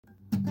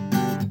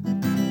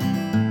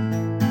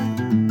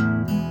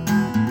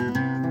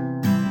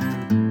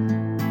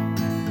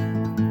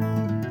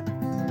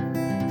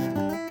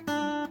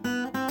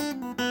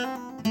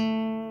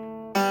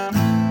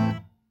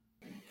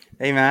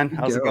Hey man,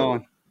 how's it Go.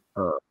 going?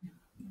 Uh,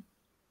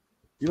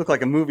 You look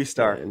like a movie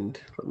star. and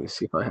let me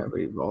see if I have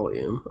a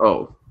volume.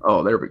 Oh,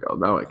 there we go.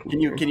 Now I can Can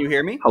you hear. can you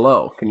hear me?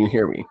 Hello, can you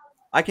hear me?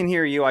 I can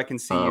hear you. I can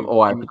see you.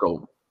 I have Can to you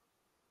go.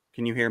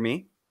 can you hear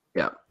me?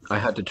 Yeah, I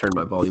had to turn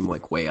my volume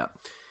like way up.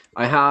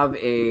 I have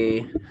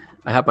a,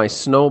 I have my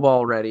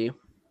snowball ready.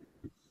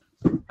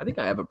 I think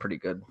I have a pretty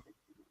good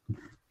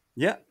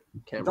Yeah.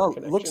 camera No,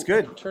 looks connection. I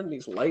good. can turn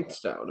these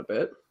lights down a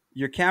bit.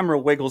 Your camera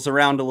wiggles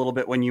around a little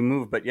bit when you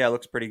move, but yeah, it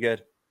looks pretty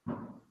good.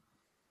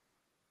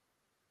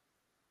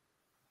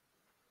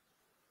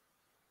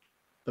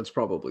 That's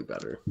probably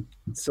better.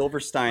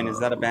 Silverstein, is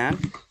that a Um,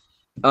 band?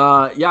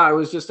 yeah, I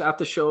was just at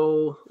the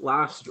show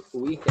last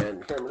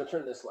weekend. Here, I'm gonna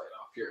turn this light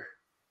off here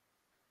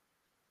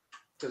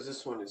because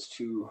this one is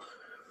too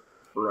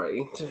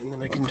bright, and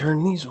then I can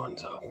turn these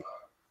ones up.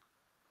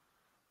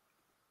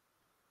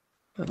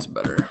 That's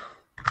better.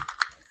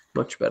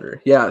 Much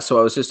better. Yeah, so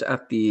I was just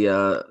at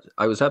the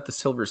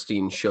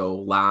Silverstein show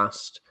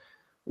last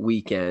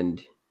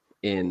weekend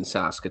in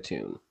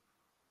Saskatoon,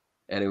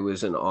 and it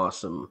was an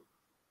awesome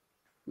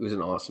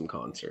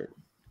concert.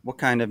 What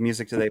kind of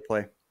music do they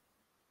play?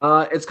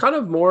 It's kind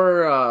of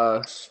more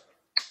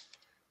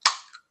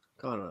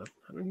God,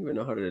 I don't even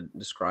know how to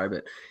describe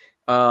it.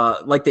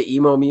 Like the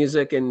emo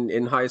music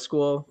in high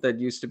school that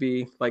used to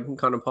be like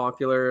kind of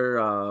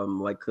popular,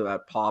 like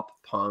that pop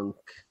punk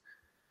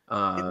It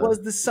uh was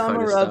the kind of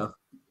summer of stuff.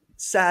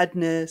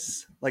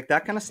 sadness, like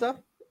that kind of stuff?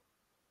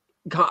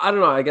 I don't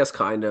know. I guess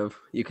kind of.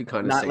 You could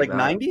kind of Not say like that.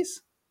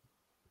 90s?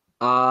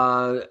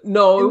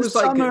 No, In it the was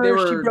like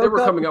summer she they broke were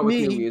up coming with out with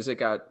new me.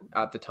 music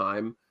at the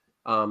time,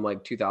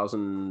 like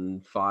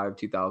 2005,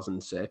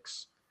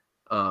 2006.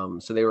 So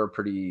they were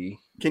pretty.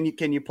 Can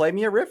you play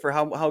me a riff or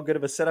how good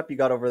of a setup you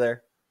got over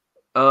there?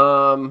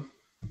 Um,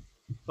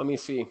 Let me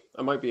see.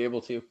 I might be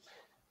able to.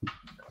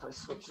 If I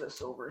switch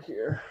this over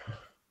here,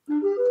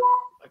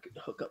 I could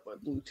hook up my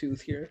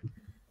Bluetooth here,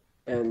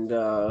 and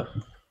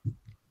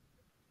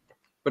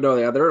but no,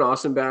 yeah, they're an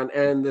awesome band.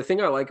 And the thing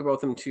I like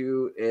about them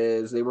too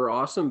is they were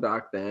awesome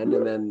back then,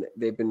 and then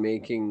they've been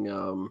making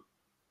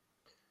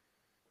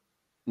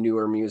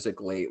newer music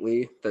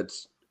lately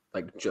that's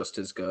like just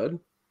as good.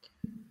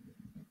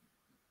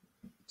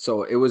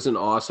 So it was an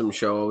awesome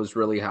show. I was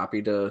really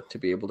happy to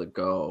be able to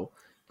go.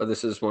 But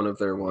this is one of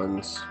their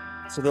ones.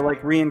 So they're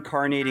like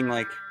reincarnating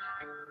like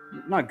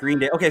not Green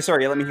Day. Okay,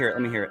 sorry, let me hear it.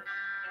 Let me hear it.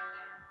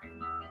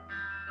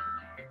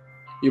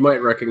 You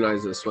might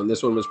recognize this one.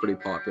 This one was pretty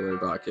popular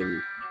back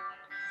in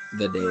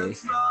the day.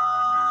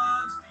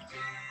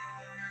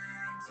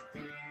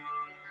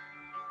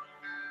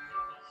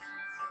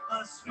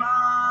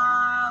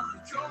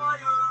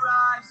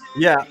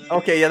 Yeah.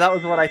 Okay. Yeah, that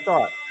was what I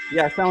thought.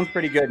 Yeah, sounds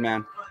pretty good,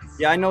 man.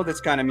 Yeah, I know this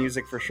kind of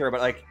music for sure,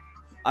 but like,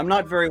 I'm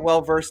not very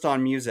well versed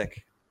on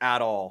music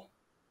at all.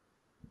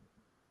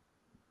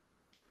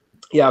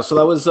 Yeah, so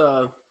that was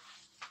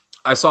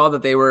I saw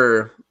that they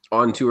were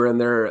on tour and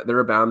they're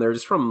a band. They're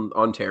just from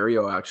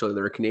Ontario actually.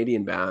 They're a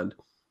Canadian band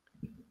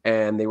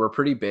and they were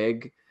pretty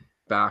big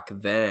back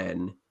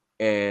then.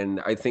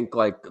 And I think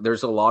like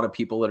there's a lot of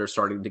people that are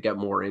starting to get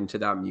more into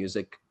that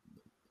music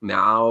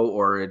now,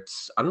 or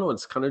it's I don't know,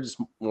 it's kind of just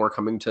more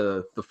coming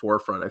to the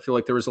forefront. I feel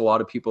like there was a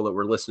lot of people that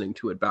were listening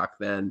to it back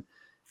then,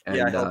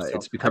 Yeah, I and hope so. it's I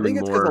think becoming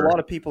it's because a lot more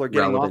of people are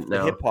getting off relevant the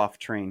now. hip hop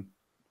train.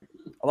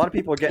 A lot of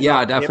people are getting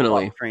off Yeah, the hip hop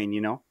definitely. train.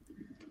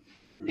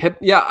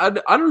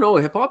 I don't know.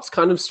 Hip hop's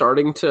kind of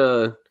starting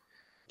to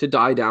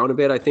die down a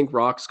bit. I think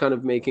rock's kind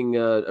of making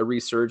a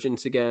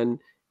resurgence again,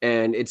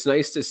 and it's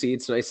nice to see.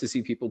 It's nice to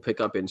see people pick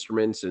up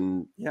instruments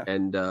Yeah,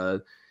 and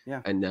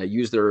yeah.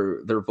 use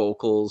their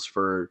vocals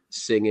for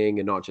singing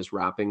and not just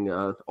rapping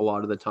a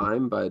lot of the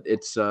time. But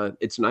it's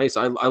nice.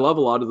 I love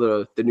a lot of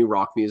the new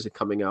rock music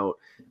coming out.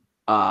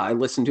 I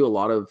listen to a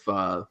lot of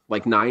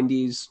like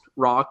 '90s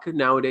rock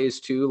nowadays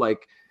too,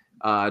 like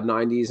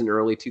 '90s and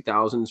early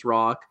 2000s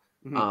rock.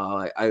 Hmm.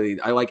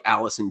 I like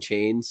Alice in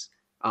Chains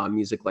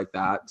music like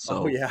that. Oh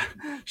So yeah,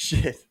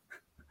 shit.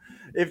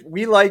 If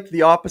we like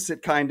the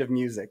opposite kind of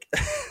music.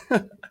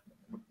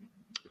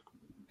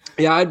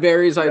 yeah, it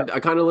varies. I Yeah, I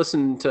kind of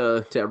listen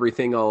to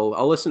everything.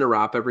 I'll listen to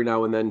rap every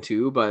now and then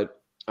too,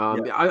 but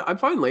yeah, I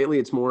find lately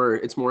it's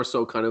more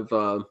so kind of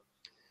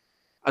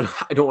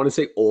I don't want to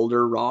say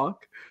older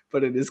rock,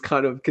 but it is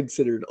kind of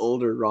considered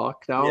older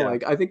rock now. yeah.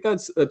 Like I think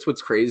that's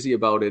what's crazy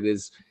about it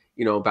is,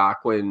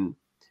 back when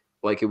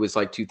like it was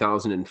like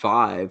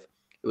 2005,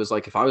 it was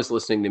like if I was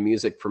listening to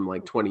music from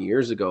like 20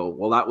 years ago,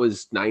 well that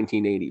was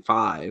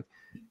 1985.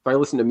 If I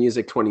listen to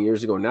music 20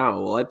 years ago now,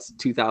 well that's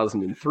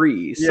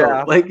 2003. So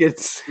Yeah, like yeah.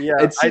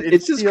 It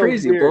it's just feels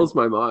crazy. It weird. blows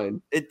my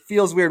mind. It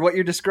feels weird. What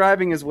you're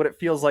describing is what it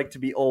feels like to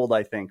be old,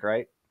 I think,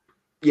 right?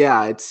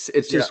 Yeah, it's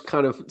Yeah. just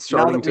kind of Now that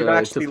starting we've to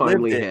actually lived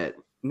finally it, hit.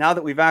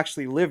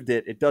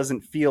 it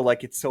doesn't feel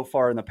like it's so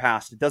far in the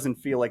past. It doesn't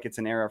feel like it's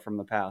an era from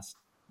the past.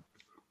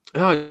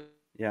 It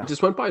Yeah.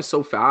 just went by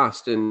so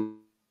fast, and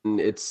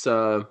it's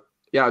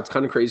yeah, it's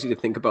kind of crazy to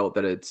think about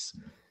that.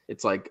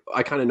 It's like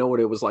I kind of know what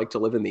it was like to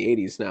live in the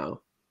 '80s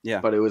now. Yeah.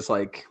 but it was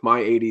like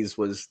my 80s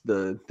was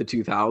the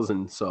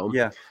 2000s. So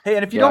Yeah. Hey,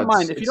 and if you yeah, don't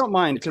mind, it's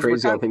because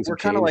crazy how things we're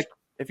have kind of like,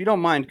 changed. if you don't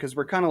mind, because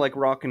we're kind of like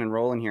rocking and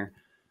rolling here.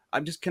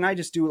 Can I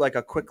just do like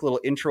a quick little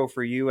intro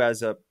for you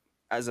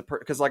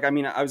because like, I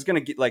mean, I was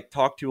gonna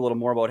talk to you a little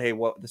more about, hey,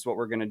 this is what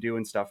we're gonna do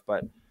and stuff,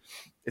 but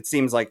it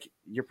seems like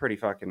you're pretty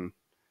fucking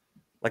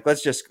like,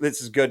 this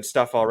is good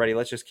stuff already.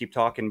 Let's just keep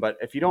talking. But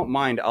if you don't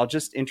mind, I'll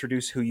just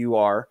introduce who you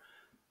are,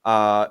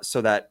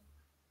 so that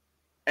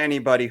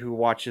anybody who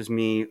watches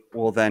me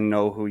will then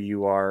know who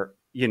you are.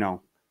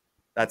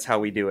 That's how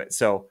we do it.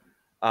 So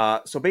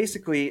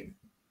basically,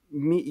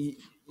 me,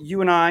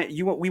 you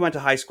and we went to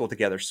high school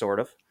together,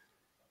 sort of,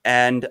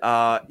 and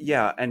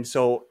yeah, and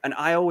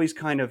I always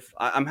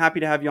I'm happy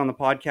to have you on the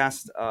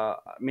podcast.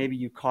 Maybe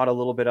you caught a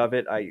little bit of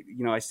it.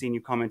 I seen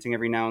you commenting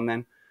every now and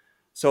then.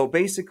 So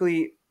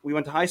basically, we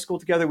went to high school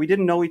together. We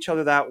didn't know each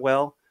other that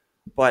well,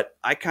 but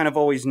I kind of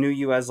always knew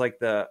you as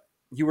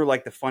you were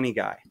like the funny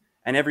guy,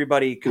 and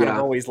everybody kind of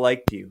Yeah. always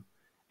liked you,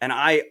 and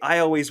I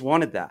always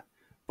wanted that,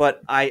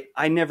 but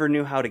I never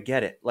knew how to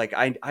get it. Like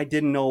I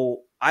didn't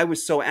know. I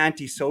was so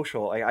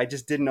antisocial. I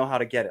just didn't know how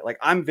to get it. Like,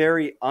 I'm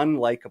very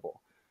unlikable,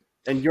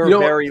 and You you're know,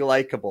 very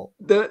likable.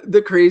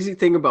 the crazy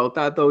thing about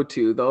that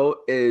though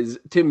is,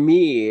 to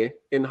me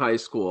in high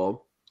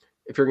school,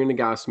 if you're gonna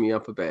gas me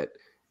up a bit,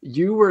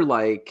 you were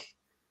like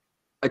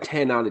a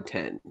 10 out of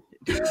 10,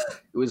 dude.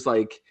 It was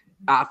like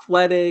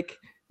athletic.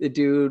 The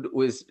dude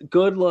was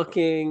good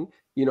looking.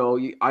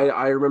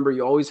 I remember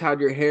you always had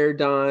your hair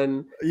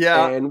done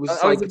Yeah, and was I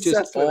was like just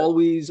obsessed with it.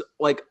 always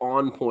like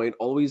on point,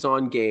 always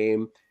on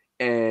game,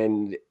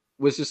 and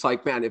was just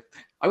like, man, if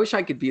I wish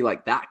I could be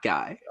like that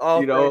guy,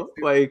 Oh, thanks,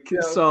 dude. like Yeah,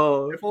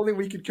 so. if only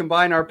we could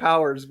combine our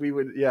powers, we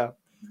would. Yeah.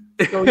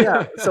 So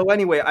yeah. So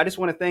anyway, I just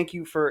want to thank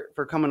you for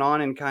coming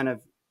on and kind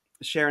of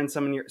sharing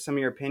some of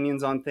your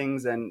opinions on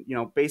things, and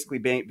basically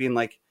being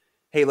like,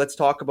 hey, let's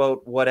talk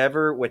about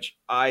whatever, which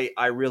I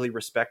really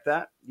respect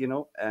that,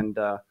 and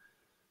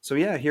so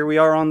yeah, here we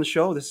are on the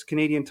show. This is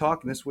Canadian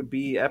Talk, and this would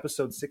be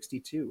episode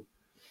 62.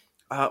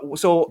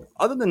 So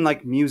other than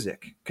like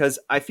music, because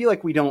I feel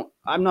like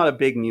I'm not a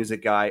big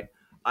music guy.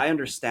 I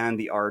understand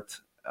the art,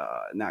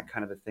 and that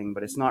kind of a thing,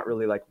 but it's not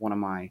really like one of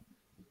my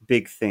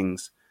big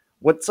things.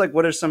 What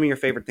are some of your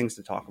favorite things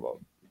to talk about?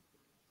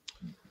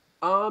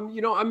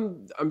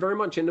 I'm very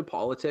much into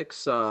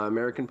politics,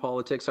 American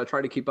politics. I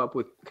try to keep up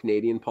with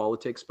Canadian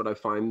politics, but I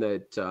find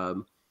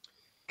that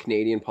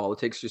Canadian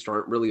politics just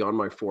aren't really on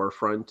my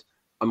forefront.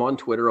 I'm on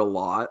Twitter a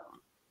lot,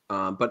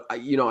 but I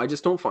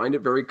just don't find it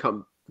very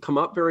come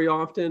up very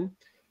often.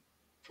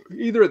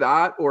 Either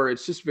that, or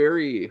it's just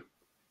very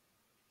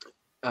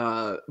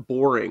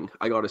boring.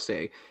 I gotta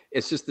say,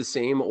 it's just the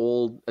same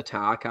old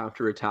attack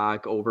after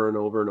attack over and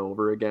over and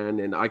over again,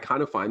 and I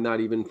kind of find that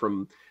even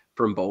from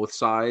both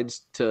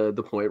sides, to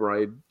the point where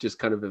I just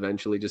kind of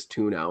eventually just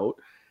tune out.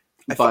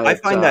 I But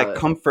find that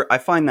comfort. I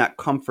find that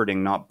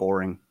comforting, not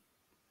boring.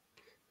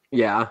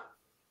 yeah,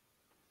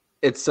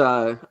 it's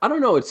I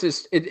don't know, it's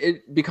just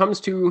it becomes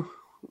too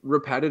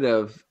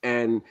repetitive.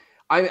 And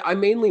I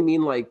mainly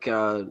mean like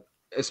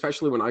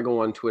especially when I go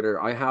on Twitter,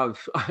 I have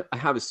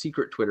a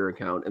secret Twitter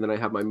account, and then I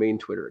have my main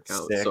Twitter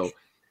account. So Sick.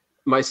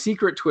 my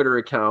secret Twitter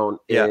account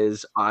Yeah.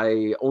 is,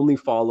 I only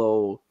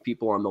follow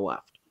people on the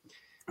left,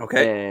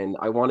 Okay. and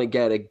I want to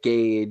get a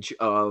gauge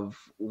of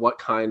what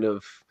kind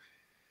of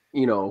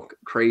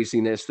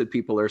craziness that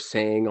people are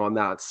saying on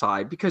that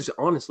side, because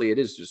honestly it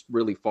is just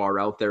really far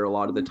out there a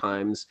lot of the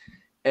times.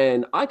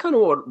 And I kind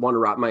of want to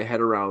wrap my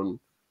head around,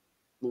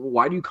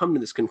 why do you come to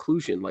this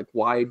conclusion? Like,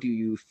 why do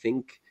you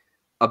think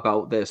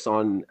about this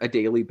on a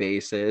daily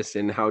basis,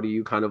 and how do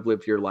you kind of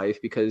live your life?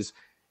 Because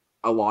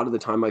a lot of the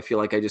time I feel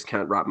like I just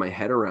can't wrap my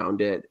head around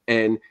it.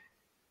 And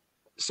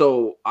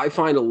so I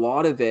find a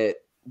lot of it,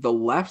 the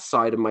left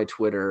side of my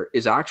Twitter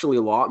is actually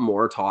a lot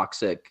more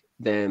toxic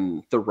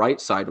than the right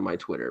side of my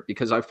Twitter,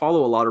 because I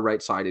follow a lot of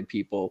right-sided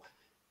people,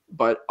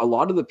 but a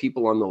lot of the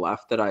people on the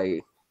left that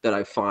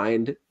I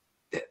find,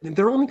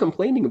 they're only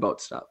complaining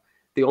about stuff.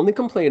 They only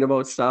complain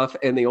about stuff,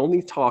 and they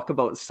only talk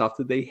about stuff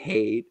that they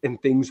hate,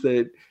 and things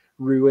that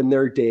ruin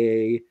their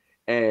day,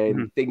 and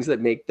Mhm. things that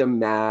make them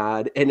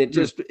mad. And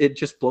Mhm. it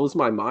just blows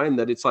my mind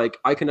that it's like,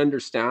 I can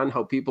understand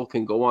how people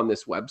can go on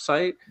this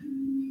website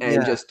and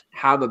Yeah. just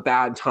have a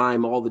bad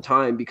time all the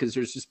time, because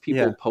there's just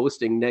Yeah. people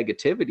posting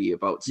negativity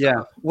about Yeah.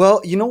 stuff.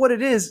 Well, you know what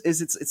it is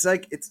it's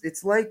like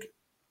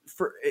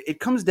it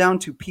comes down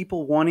to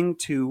people wanting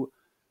to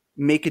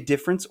make a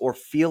difference or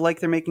feel like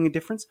they're making a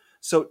difference.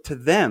 So to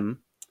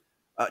them,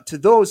 to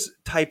those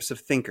types of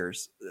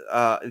thinkers,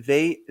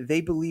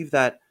 they believe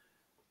that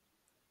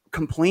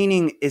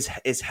complaining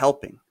is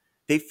helping.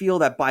 They feel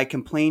that by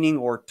complaining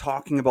or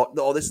talking about,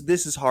 oh,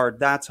 this is hard,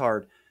 that's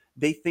hard,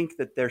 they think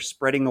that they're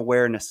spreading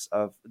awareness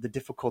of the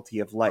difficulty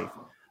of life.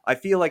 I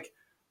feel like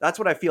that's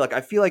what I feel like.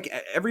 I feel like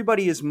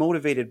everybody is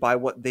motivated by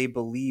what they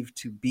believe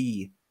to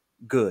be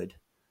good.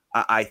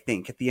 I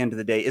think at the end of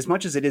the day, as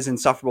much as it is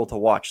insufferable to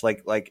watch,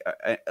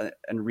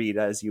 and read,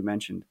 as you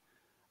mentioned,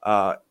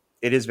 uh,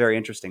 It is very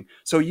interesting.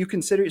 So you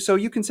consider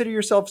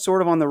yourself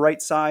sort of on the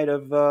right side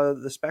of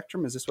the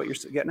spectrum? Is this what you're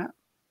getting at?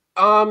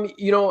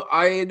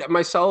 I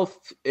myself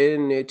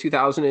in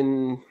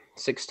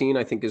 2016,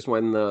 I think is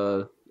when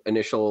the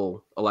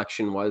initial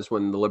election was,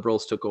 when the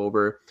Liberals took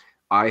over.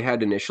 I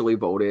had initially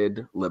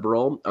voted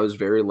Liberal. I was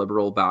very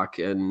liberal back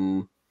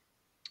in,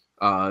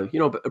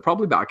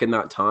 probably back in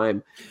that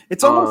time.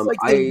 It's almost like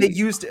they I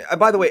used.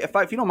 By the way,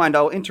 if you don't mind,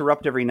 I'll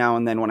interrupt every now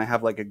and then when I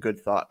have like a good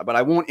thought, but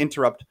I won't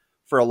interrupt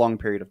for a long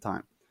period of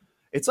time.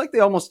 It's like they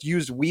almost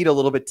used weed a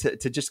little bit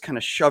to just kind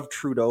of shove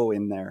Trudeau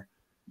in there,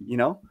 you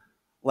know?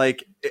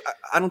 Like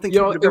I don't think he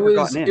would have ever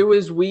gotten it in.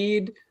 was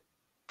weed,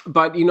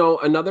 but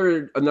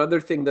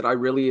another thing that I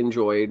really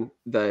enjoyed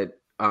that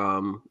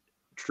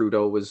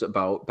Trudeau was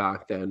about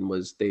back then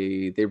was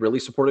they really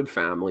supported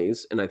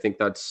families, and I think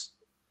that's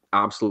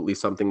absolutely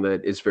something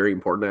that is very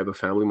important. I have a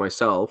family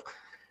myself.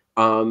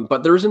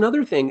 But there's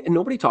another thing, and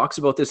nobody talks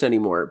about this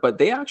anymore, but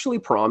they actually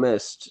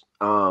promised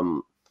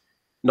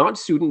not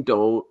student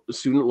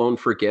loan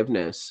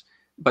forgiveness,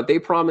 but they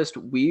promised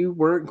we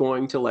weren't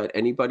going to let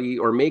anybody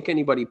or make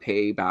anybody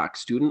pay back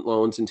student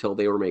loans until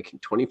they were making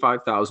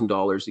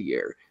 $25,000 a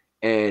year.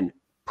 And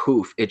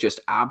poof, it just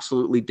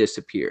absolutely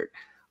disappeared.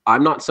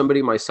 I'm not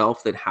somebody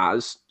myself that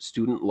has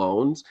student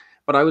loans,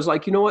 but I was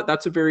like, you know what?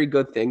 That's a very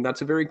good thing.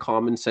 That's a very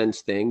common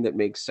sense thing that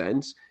makes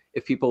sense.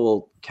 If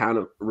people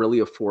can't really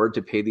afford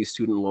to pay these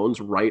student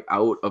loans right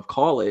out of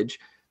college,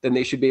 then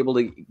they should be able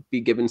to be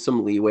given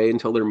some leeway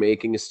until they're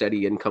making a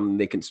steady income and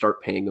they can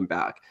start paying them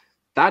back.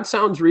 That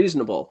sounds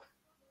reasonable.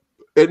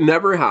 It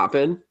never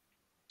happened.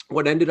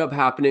 What ended up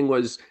happening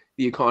was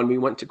the economy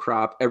went to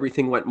crap.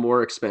 Everything went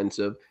more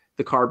expensive.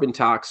 The carbon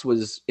tax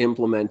was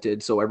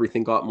implemented, so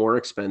everything got more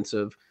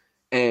expensive,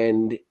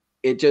 and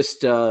it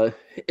just went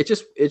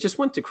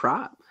to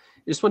crap.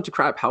 It just went to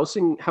crap.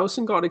 Housing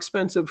got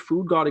expensive.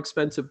 Food got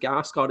expensive.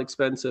 Gas got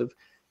expensive,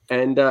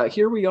 and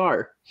here we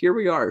are. Here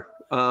we are.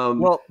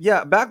 Well,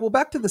 yeah,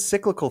 back to the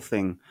cyclical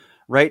thing,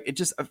 right? It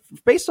just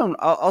based on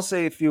I'll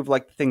say a few of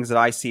like the things that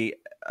I see,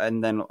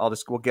 and then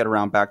we'll get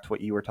around back to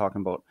what you were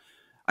talking about.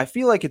 I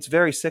feel like it's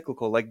very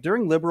cyclical. Like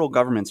during liberal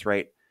governments,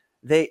 right?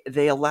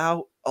 They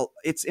allow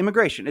it's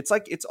immigration. It's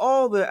like it's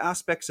all the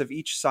aspects of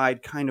each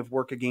side kind of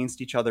work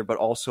against each other, but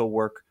also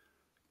work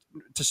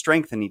to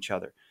strengthen each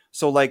other.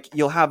 So like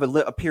you'll have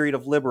a period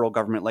of liberal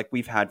government like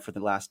we've had for the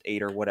last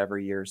 8 or whatever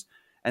years.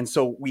 And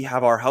so we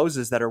have our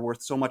houses that are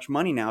worth so much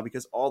money now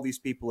because all these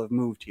people have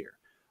moved here,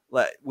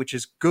 which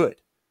is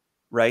good,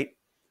 right?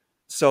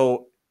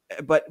 So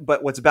but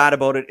what's bad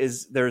about it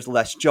is there's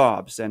less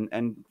jobs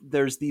and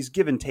there's these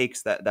give and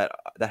takes that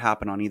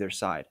happen on either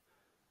side.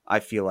 I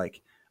feel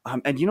like,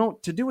 and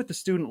to do with the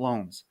student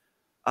loans,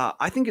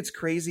 I think it's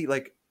crazy.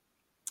 Like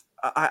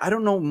I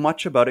don't know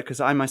much about it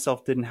because I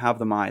myself didn't have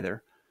them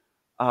either.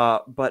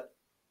 But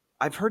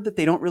I've heard that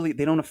they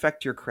don't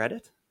affect your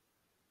credit.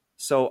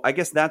 So I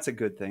guess that's a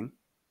good thing,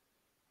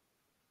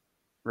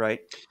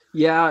 right?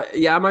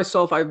 Yeah.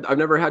 Myself, I've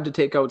never had to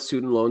take out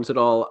student loans at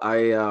all.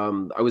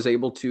 I was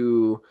able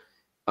to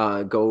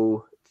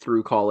go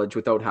through college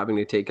without having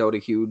to take out a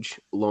huge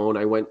loan.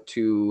 I went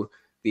to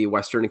the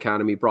Western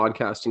Academy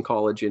Broadcasting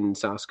College in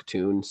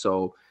Saskatoon,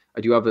 so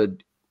I do have a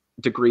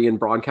degree in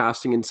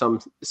broadcasting in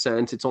some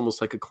sense. It's almost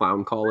like a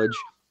clown college,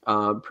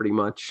 pretty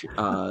much.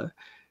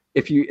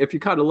 If you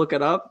kind of look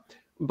it up,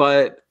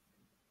 but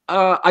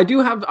I do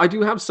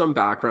have some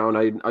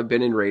background. I've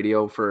been in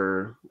radio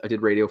I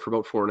did radio for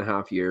about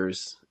 4.5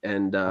 years,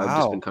 and I've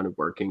just been Wow. kind of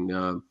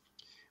working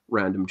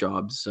random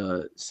jobs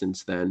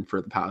since then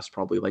for the past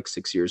probably like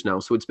 6 years now.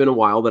 So it's been a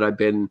while that I've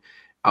been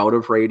out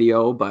of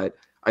radio, but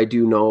I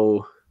do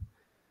know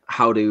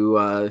how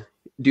to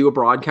do a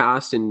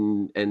broadcast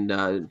and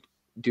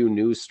do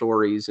news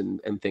stories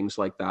and things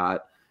like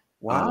that.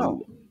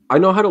 Wow. I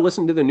know how to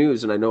listen to the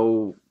news, and I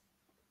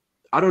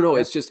don't know.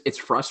 Yeah. It's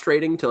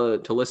frustrating to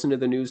listen to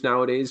the news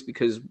nowadays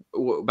because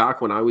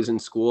back when I was in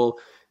school,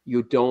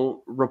 you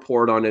don't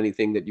report on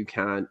anything that you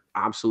can't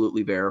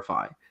absolutely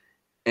verify.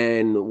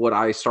 And what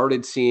I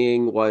started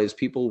seeing was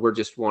people were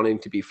just wanting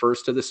to be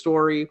first to the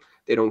story.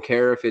 They don't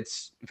care if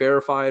it's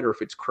verified or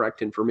if it's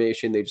correct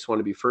information. They just want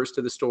to be first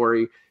to the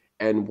story,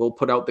 and we'll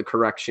put out the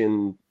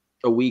correction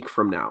a week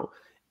from now.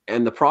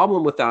 And the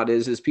problem with that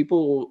is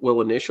people will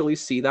initially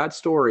see that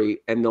story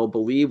and they'll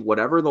believe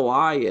whatever the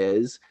lie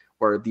is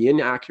or the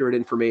inaccurate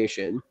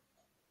information,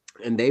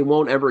 and they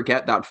won't ever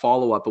get that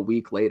follow up a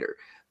week later.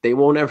 They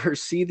won't ever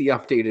see the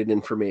updated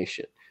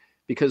information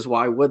because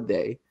why would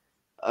they?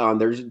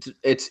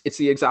 It's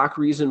the exact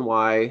reason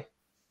why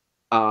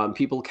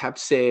people kept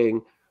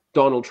saying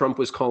Donald Trump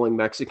was calling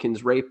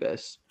Mexicans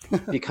rapists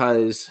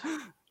because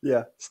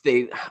Yeah.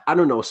 I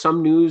don't know,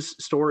 some news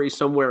story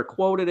somewhere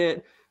quoted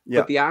it,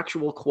 Yeah. but the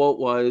actual quote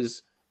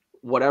was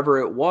whatever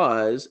it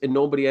was, and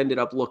nobody ended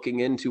up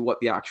looking into what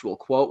the actual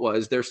quote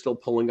was. They're still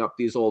pulling up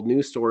these old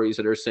news stories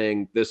that are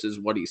saying this is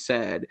what he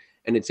said,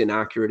 and it's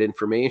inaccurate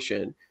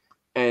information.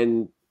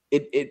 And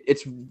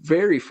it's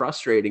very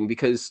frustrating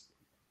because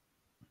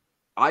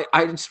I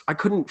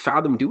couldn't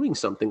fathom doing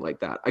something like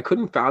that. I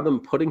couldn't fathom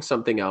putting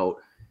something out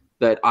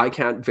that I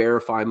can't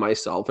verify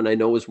myself and I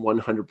know is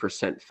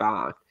 100%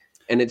 fact.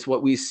 And it's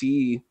what we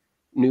see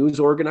news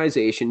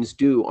organizations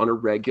do on a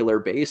regular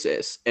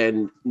basis.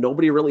 And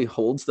nobody really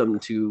holds them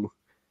to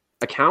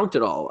account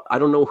at all. I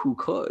don't know who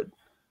could.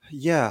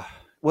 Yeah.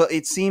 Well,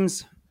 it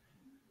seems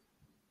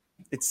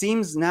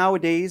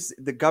nowadays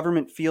the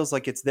government feels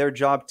like it's their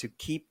job to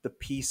keep the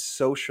peace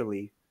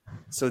socially,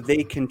 so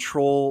they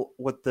control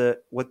what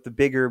the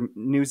bigger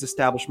news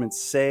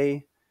establishments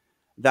say.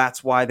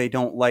 That's why they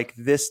don't like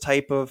this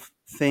type of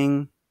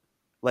thing.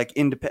 Like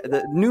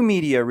the new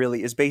media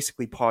really is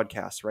basically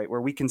podcasts, right? Where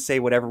we can say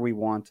whatever we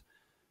want,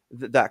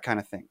 that kind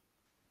of thing.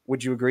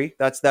 Would you agree?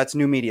 That's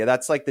new media.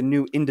 That's like the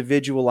new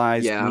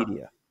individualized Yeah.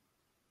 media.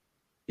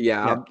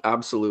 Yeah, Yeah.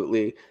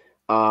 absolutely.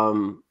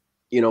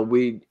 You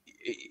know,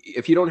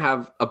 if you don't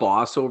have a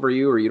boss over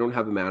you or you don't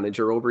have a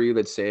manager over you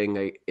that's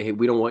saying, hey,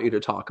 we don't want you to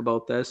talk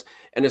about this.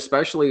 And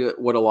especially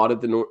what a lot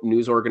of the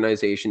news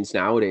organizations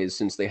nowadays,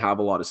 since they have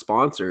a lot of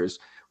sponsors,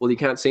 well, you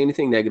can't say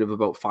anything negative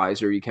about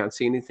Pfizer. You can't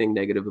say anything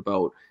negative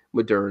about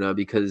Moderna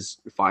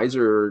because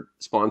Pfizer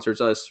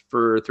sponsors us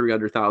for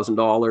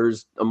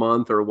 $300,000 a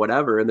month or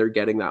whatever, and they're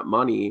getting that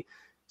money.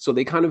 So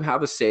they kind of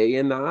have a say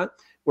in that.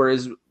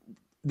 Whereas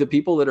the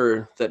people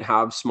that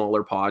have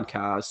smaller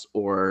podcasts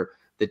or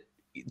that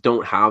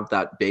don't have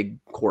that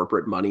big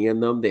corporate money in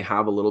them, they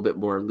have a little bit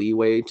more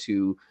leeway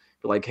to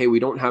be like, hey, we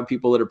don't have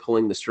people that are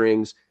pulling the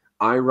strings.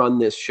 I run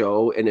this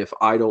show, and if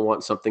I don't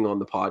want something on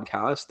the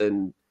podcast,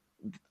 then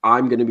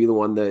I'm going to be the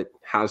one that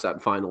has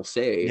that final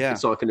say. Yeah.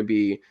 It's not going to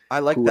be I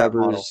like that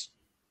model. whoever's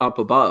up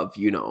above,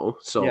 you know.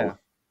 So Yeah.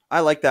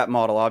 I like that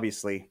model,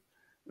 obviously.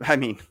 I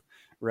mean,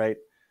 right.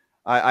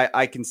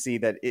 I can see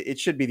that it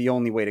should be the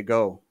only way to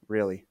go,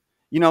 really.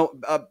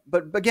 But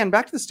again,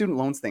 back to the student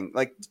loans thing.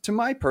 Like, to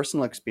my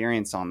personal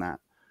experience on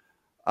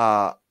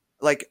that,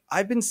 like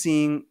I've been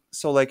seeing,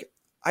 so like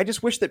I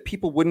just wish that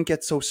people wouldn't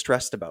get so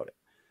stressed about it,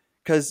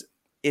 because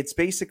it's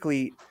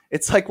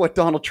like what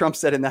Donald Trump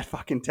said in that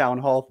fucking town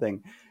hall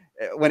thing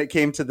when it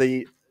came to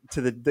the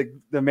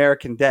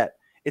American debt.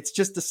 It's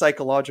just a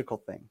psychological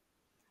thing.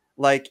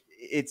 Like,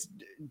 it's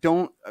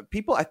don't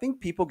people. I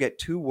think people get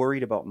too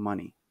worried about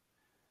money.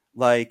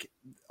 Like,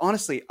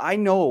 honestly, I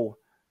know.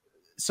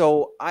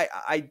 So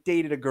I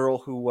dated a girl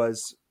who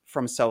was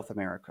from South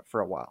America for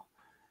a while,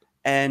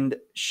 and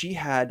she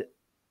had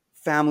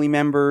family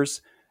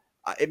members.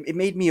 It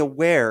made me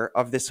aware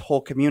of this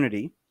whole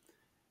community,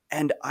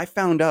 and I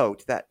found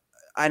out that,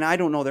 and I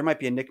don't know, there might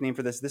be a nickname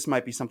for this. This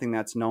might be something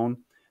that's known.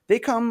 They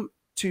come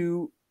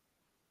to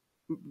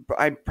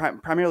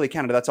primarily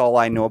Canada. That's all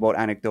I know about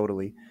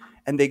anecdotally,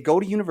 and they go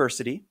to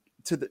university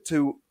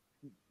to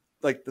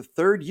like the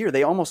third year.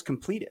 They almost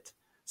complete it.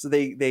 So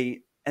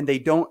they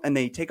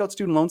take out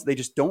student loans. They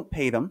just don't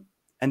pay them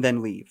and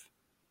then leave.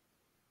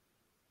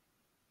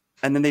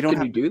 And then they don't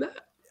can you do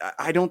that?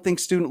 I don't think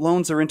student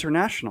loans are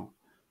international.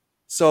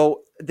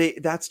 So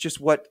that's just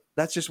what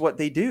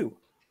they do.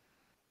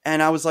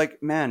 And I was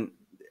like, man,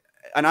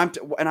 and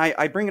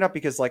I bring it up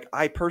because, like,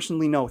 I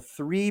personally know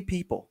 3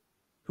 people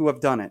who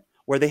have done it,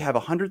 where they have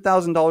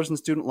 $100,000 in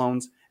student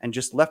loans and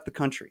just left the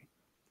country.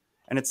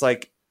 And it's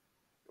like,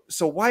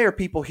 so why are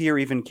people here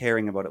even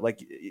caring about it? Like,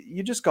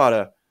 you just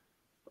gotta,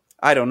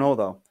 I don't know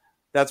though.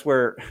 That's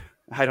where,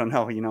 I don't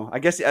know, I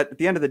guess at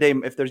the end of the day,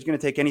 if there's going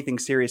to take anything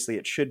seriously,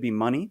 it should be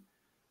money,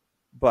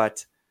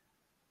 but,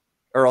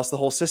 or else the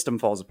whole system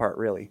falls apart,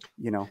 really.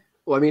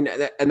 Well, I mean,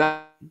 and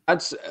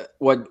that's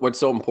what's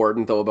so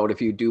important though about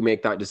if you do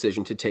make that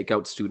decision to take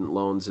out student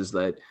loans is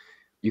that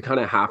you kind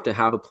of have to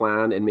have a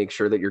plan and make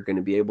sure that you're going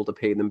to be able to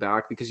pay them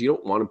back, because you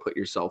don't want to put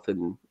yourself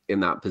in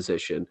that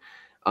position.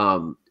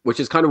 Which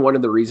is kind of one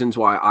of the reasons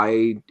why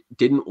I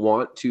didn't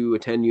want to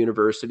attend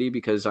university,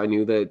 because I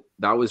knew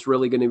that was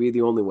really going to be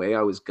the only way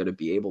I was going to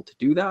be able to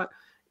do that,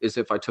 is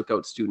if I took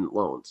out student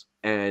loans.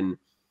 And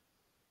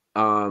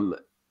I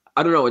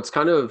don't know, it's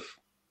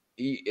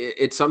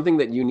something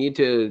that you need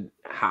to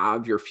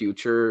have your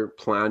future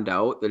planned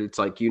out, that it's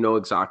like,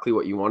 exactly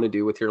what you want to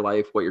do with your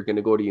life, what you're going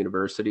to go to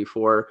university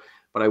for.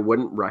 But I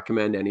wouldn't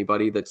recommend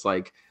anybody that's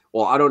like,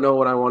 well, I don't know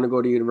what I want to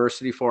go to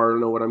university for. I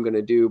don't know what I'm going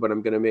to do, but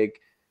I'm going to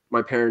make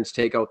my parents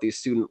take out these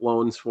student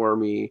loans for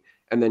me.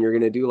 And then you're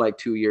going to do like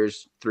 2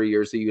 years, 3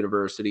 years of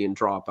university and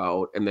drop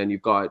out. And then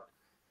you've got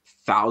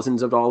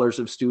thousands of dollars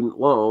of student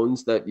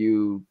loans that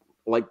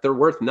they're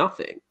worth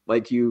nothing.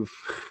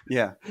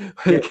 Yeah.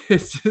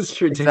 It's just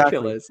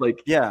ridiculous.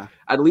 Exactly. Yeah.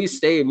 At least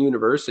stay in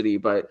university,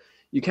 but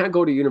you can't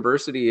go to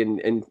university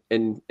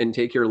and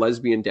take your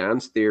lesbian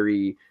dance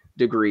theory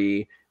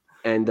degree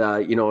and,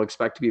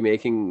 expect to be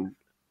making,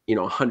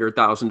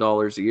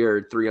 $100,000 a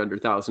year,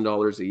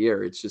 $300,000 a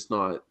year. It's just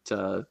not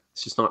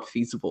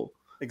feasible.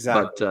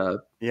 Exactly.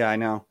 But yeah, I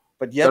know.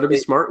 But yet, got to be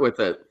smart with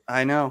it.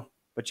 I know.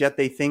 But yet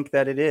they think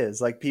that it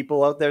is. Like,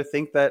 people out there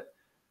think that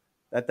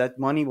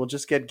money will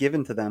just get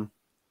given to them.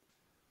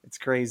 It's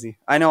crazy.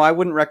 I know. I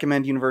wouldn't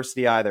recommend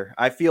university either.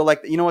 I feel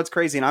like, what's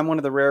crazy, and I'm one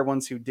of the rare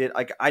ones who did,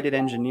 like, I did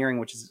engineering,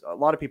 which is, a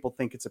lot of people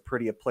think it's a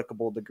pretty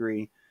applicable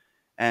degree.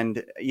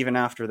 And even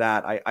after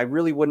that, I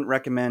really wouldn't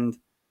recommend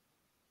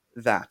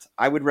that.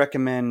 I would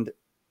recommend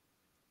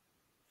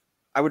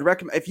I would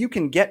recommend, if you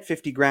can get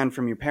 50 grand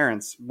from your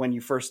parents when you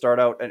first start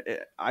out,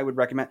 I would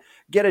recommend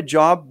get a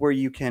job where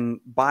you can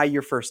buy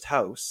your first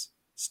house,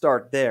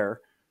 start there,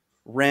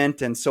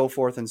 rent and so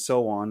forth and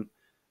so on.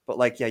 But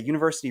like, yeah,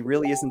 university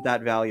really isn't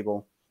that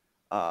valuable.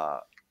 Uh,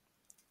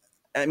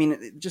 I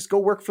mean, just go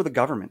work for the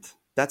government.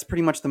 That's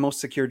pretty much the most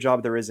secure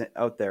job there is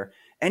out there.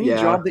 Any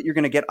Yeah. job that you're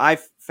going to get,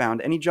 I've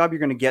found, any job you're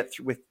going to get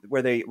with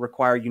where they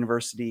require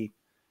university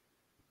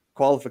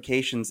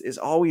qualifications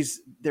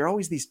they're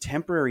always these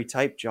temporary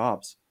type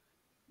jobs.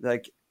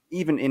 Like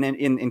even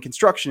in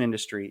construction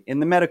industry, in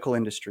the medical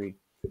industry,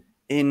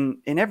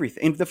 in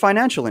everything, in the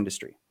financial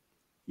industry,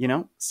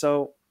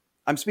 So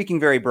I'm speaking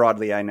very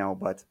broadly, I know,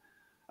 but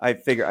I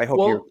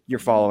hope you're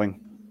following.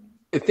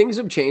 Things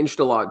have changed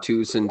a lot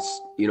too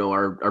since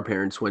our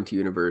parents went to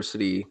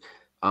university.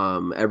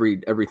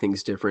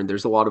 Everything's different.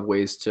 There's a lot of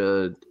ways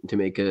to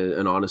make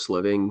an honest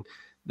living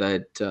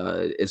that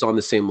is on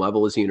the same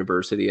level as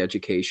university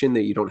education,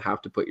 that you don't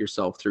have to put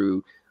yourself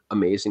through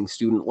amazing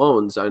student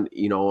loans. And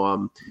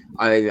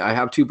I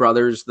have two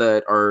brothers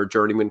that are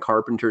journeyman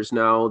carpenters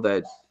now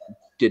that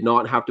did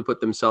not have to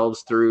put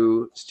themselves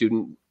through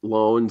student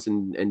loans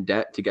and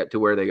debt to get to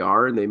where they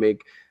are, and they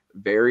make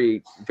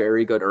very,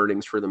 very good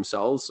earnings for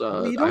themselves. You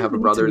I don't have a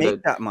need brother to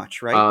make that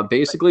much, right?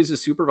 Basically is a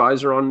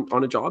supervisor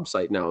on a job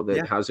site now that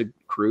Yeah. has a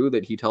crew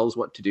that he tells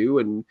what to do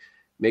and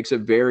makes a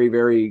very,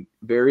 very,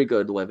 very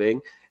good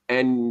living.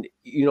 And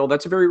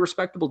that's a very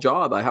respectable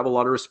job. I have a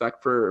lot of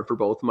respect for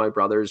both of my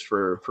brothers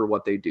for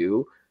what they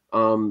do,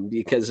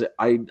 because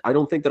I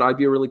don't think that I'd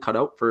be really cut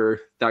out for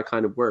that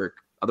kind of work.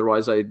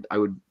 Otherwise, I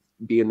would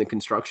be in the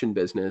construction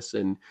business,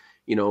 and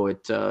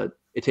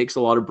it takes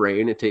a lot of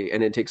brain. It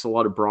takes a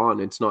lot of brawn.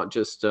 It's not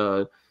just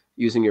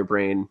using your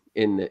brain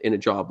in a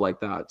job like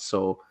that.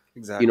 So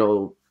Exactly.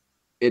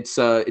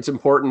 It's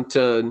important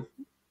to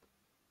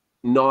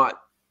not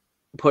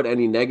put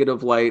any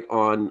negative light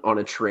on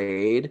a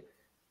trade,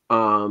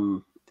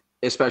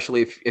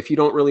 especially if you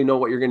don't really know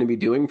what you're going to be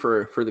doing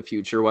for the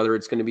future, whether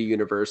it's going to be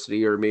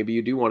university or maybe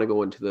you do want to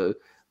go into the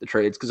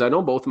trades. Because I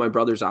know both of my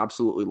brothers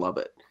absolutely love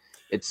it.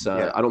 It's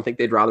I don't think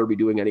they'd rather be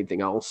doing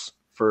anything else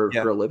for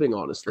a living,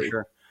 honestly. For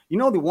sure.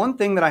 The one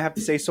thing that I have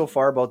to say so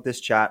far about this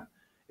chat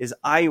is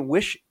I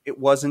wish it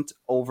wasn't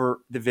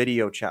over the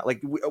video chat.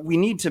 Like we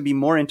need to be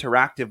more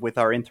interactive with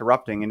our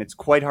interrupting, and it's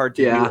quite hard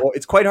to do.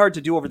 It's quite hard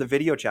to do over the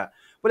video chat,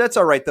 but that's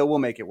all right though. We'll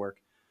make it work.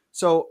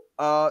 So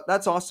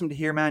that's awesome to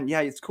hear, man.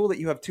 Yeah, it's cool that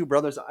you have two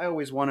brothers. I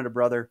always wanted a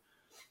brother.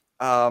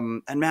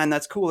 And man,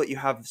 that's cool that you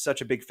have such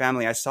a big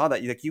family. I saw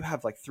that you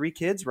have like 3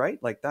 kids, right?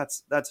 Like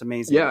that's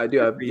amazing. Yeah, I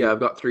do. I've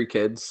got 3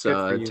 kids,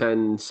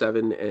 10,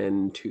 7,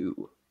 and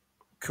 2.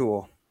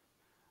 Cool.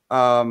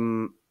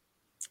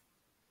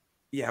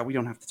 Yeah, we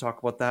don't have to talk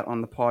about that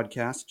on the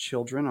podcast,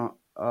 children.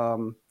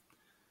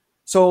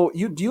 So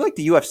do you like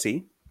the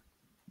UFC?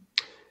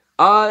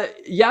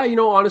 Yeah,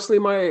 honestly,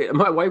 my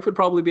wife would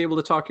probably be able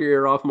to talk your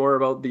ear off more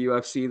about the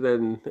UFC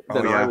than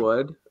I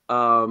would.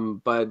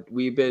 But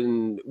we've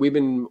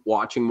been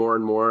watching more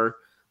and more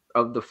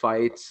of the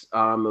fights.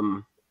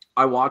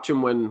 I watch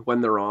them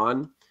when they're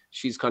on.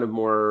 She's kind of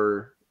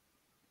more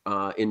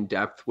in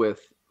depth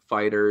with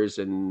fighters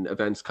and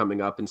events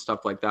coming up and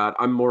stuff like that.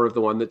 I'm more of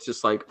the one that's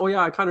just like, oh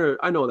yeah,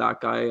 I know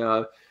that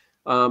guy.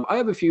 I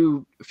have a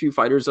few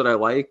fighters that I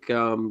like.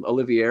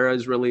 Oliveira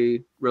is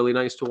really, really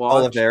nice to watch.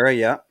 Oliveira,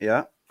 yeah.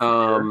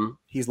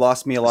 He's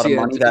lost me a lot of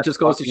money. It just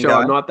goes to show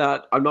I'm not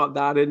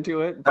that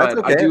into it, but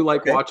okay, I do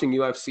like watching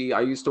UFC.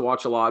 I used to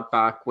watch a lot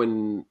back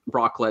when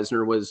Brock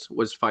Lesnar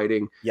was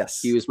fighting. Yes,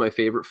 he was my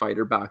favorite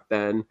fighter back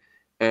then,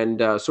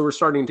 and so we're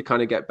starting to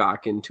kind of get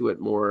back into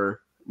it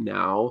more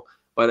now.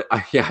 But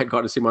I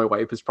got to say, my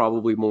wife is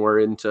probably more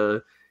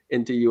into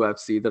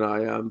UFC than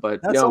I am.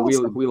 But that's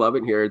awesome. we love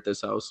it here at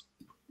this house.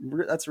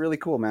 That's really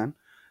cool, man.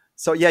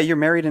 So yeah, you're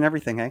married and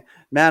everything, hey?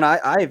 Man,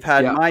 I've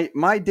had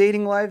my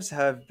dating lives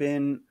have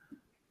been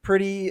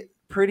pretty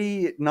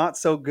not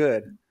so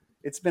good.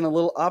 It's been a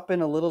little up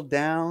and a little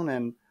down,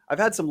 and I've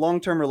had some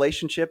long-term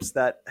relationships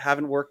that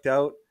haven't worked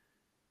out.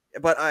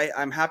 But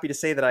I'm happy to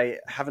say that I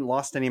haven't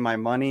lost any of my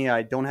money.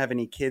 I don't have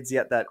any kids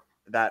yet that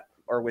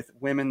are with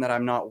women that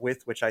I'm not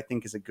with, which I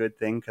think is a good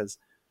thing, because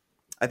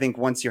I think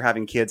once you're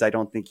having kids, I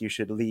don't think you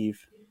should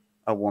leave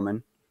a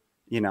woman,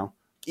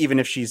 even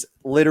if she's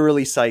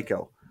literally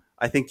psycho.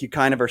 I think you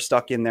kind of are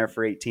stuck in there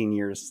for 18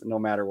 years, no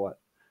matter what.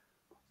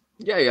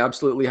 Yeah, you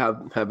absolutely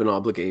have an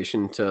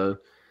obligation to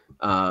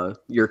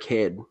your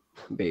kid,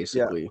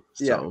 basically.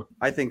 Yeah,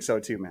 I think so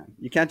too, man.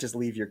 You can't just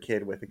leave your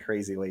kid with a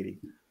crazy lady.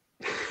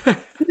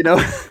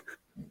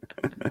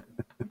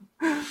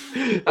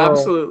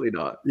 Absolutely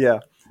not. Yeah.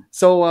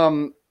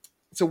 So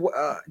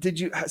did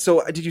you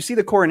see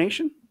the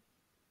coronation?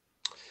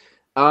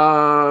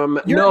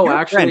 No,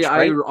 actually, French,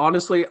 right?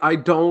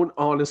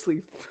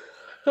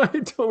 I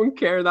don't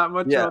care that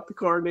much about the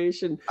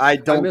coronation. I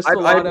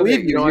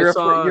believe you.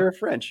 You're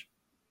French.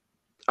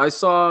 I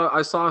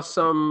saw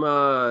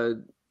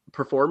some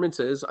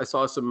performances. I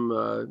saw some.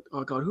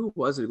 Oh God, who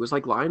was it? It was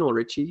like Lionel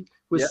Richie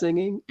was Yeah.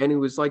 singing, and it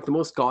was like the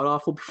most god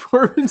awful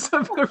performance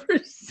I've ever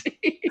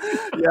seen.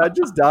 Yeah,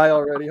 just die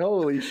already.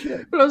 Holy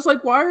shit. But I was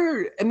like, why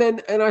are,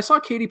 and I saw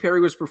Katy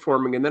Perry was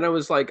performing, and then I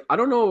was like, I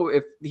don't know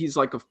if he's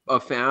like a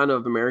fan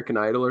of American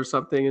Idol or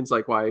something. It's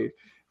like, why?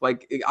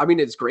 Like, I mean,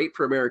 it's great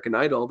for American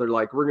Idol. They're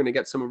like, we're gonna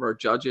get some of our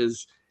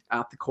judges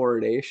at the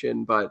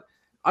coronation, but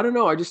I don't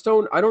know. I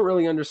don't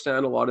really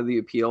understand a lot of the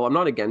appeal. I'm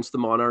not against the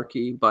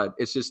monarchy, but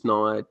it's just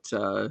not.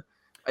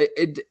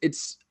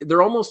 It's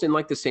they're almost in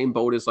like the same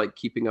boat as like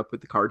keeping up with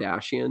the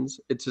Kardashians.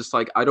 It's just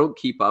like I don't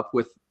keep up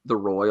with the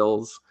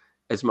royals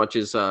as much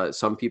as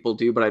some people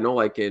do, but I know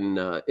like in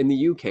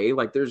the UK,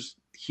 like there's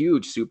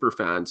huge super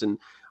fans, and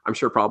I'm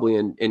sure probably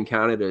in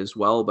Canada as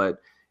well. But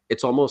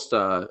it's almost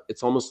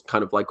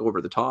kind of like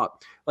over the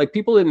top. Like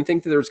people didn't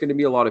think that there was going to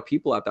be a lot of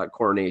people at that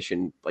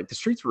coronation. Like the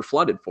streets were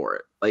flooded for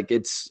it. Like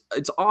it's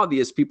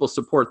obvious people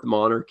support the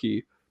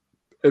monarchy,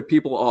 and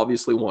people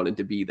obviously wanted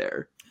to be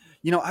there.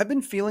 You know, I've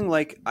been feeling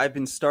like I've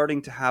been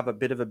starting to have a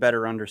bit of a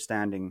better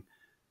understanding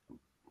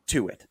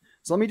to it.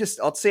 So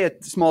I'll say a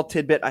small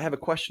tidbit. I have a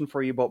question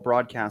for you about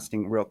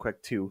broadcasting real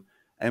quick too,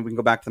 and we can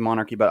go back to the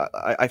monarchy. But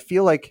I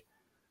feel like,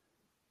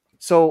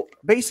 so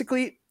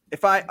basically,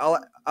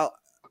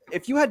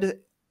 if you had to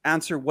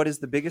answer what is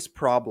the biggest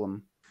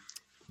problem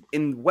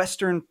in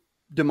Western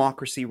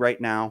democracy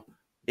right now,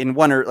 in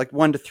 1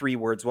 to 3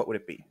 words, what would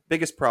it be?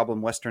 Biggest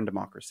problem, Western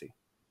democracy.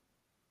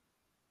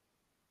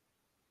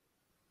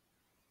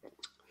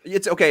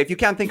 It's okay if you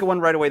can't think of one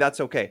right away. That's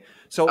okay.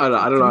 So I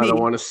don't know. I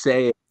don't want to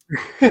say it.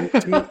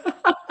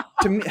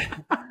 to me,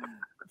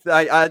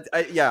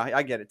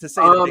 I get it. To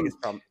say the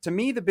biggest problem, to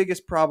me, the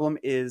biggest problem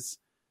is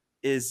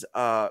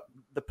the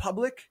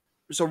public.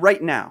 So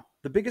right now,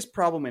 the biggest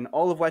problem in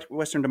all of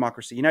Western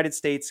democracy, United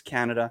States,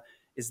 Canada,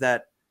 is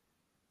that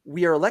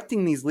we are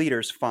electing these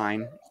leaders,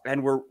 fine,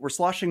 and we're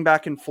sloshing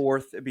back and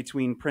forth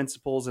between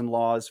principles and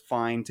laws,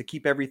 fine, to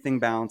keep everything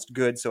balanced,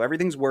 good, so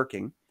everything's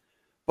working.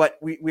 But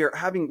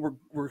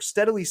we're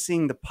steadily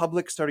seeing the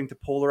public starting to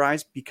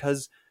polarize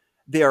because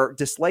they are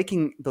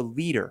disliking the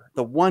leader,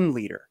 the one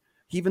leader,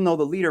 even though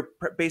the leader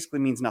basically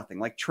means nothing,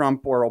 like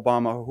Trump or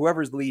Obama or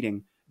whoever's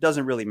leading,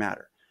 doesn't really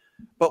matter.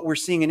 But we're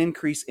seeing an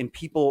increase in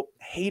people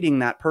hating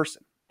that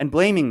person and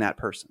blaming that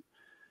person.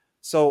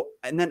 So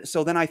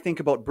then I think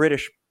about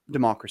British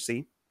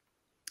democracy,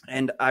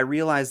 and I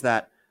realize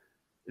that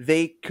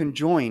they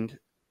conjoined,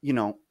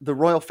 the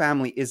royal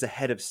family is a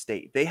head of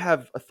state. They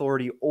have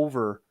authority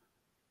over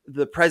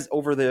the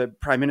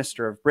prime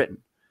minister of Britain.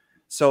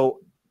 So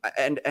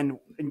and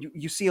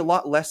you see a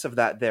lot less of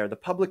that there. The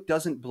public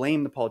doesn't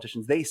blame the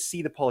politicians. They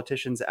see the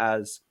politicians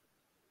as,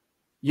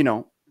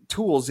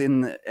 tools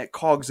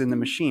cogs in the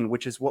machine,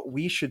 which is what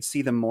we should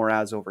see them more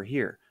as over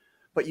here.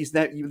 But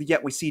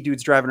yet we see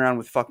dudes driving around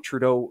with "fuck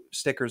Trudeau"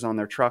 stickers on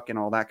their truck and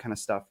all that kind of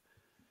stuff.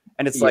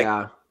 And it's like,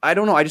 I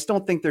don't know. I just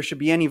don't think there should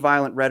be any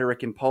violent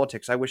rhetoric in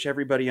politics. I wish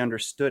everybody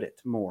understood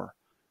it more,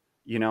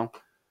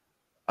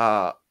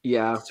 I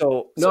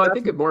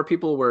think if more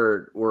people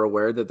were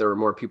aware that there were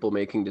more people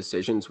making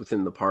decisions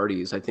within the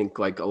parties, I think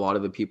like a lot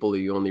of the people that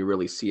you only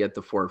really see at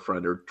the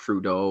forefront are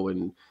Trudeau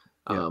and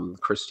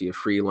Chrystia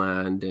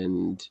Freeland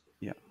and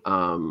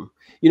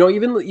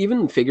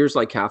even figures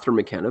like Catherine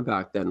McKenna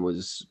back then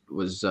was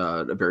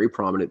a very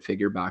prominent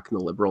figure back in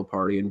the Liberal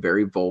Party and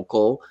very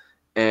vocal.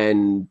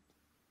 And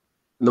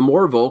the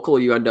more vocal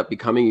you end up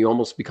becoming, you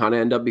almost kind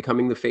of end up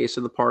becoming the face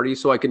of the party.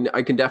 So I can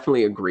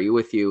definitely agree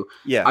with you.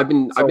 Yeah, I've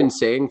been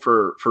saying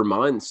for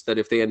months that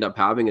if they end up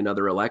having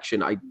another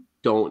election, I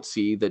don't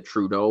see that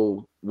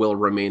Trudeau will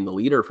remain the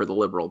leader for the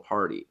Liberal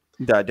Party.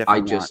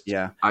 Definitely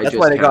that's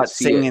why they got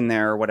Singh in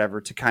there or whatever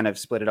to kind of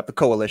split it up, the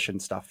coalition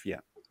stuff. Yeah.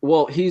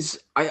 Well,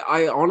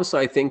 I honestly,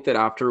 I think that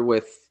after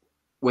with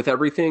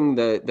everything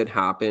that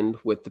happened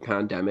with the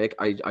pandemic,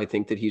 I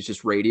think that he's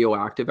just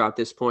radioactive at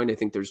this point. I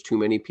think there's too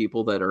many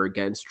people that are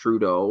against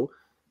Trudeau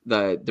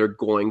that they're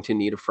going to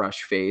need a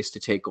fresh face to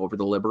take over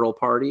the Liberal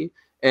Party.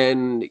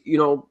 And,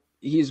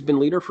 he's been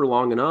leader for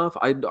long enough.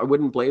 I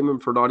wouldn't blame him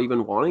for not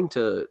even wanting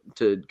to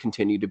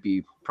continue to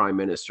be prime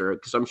minister,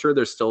 because I'm sure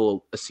there's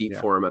still a seat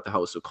for him at the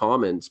House of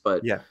Commons.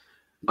 But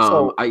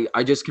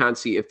I just can't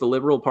see, if the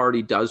Liberal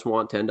Party does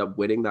want to end up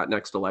winning that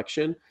next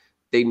election,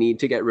 they need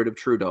to get rid of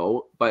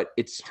Trudeau, but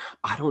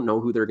I don't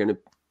know who they're going to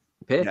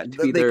pick to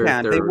be their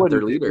leader. It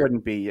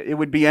wouldn't be. It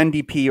would be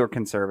NDP or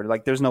Conservative.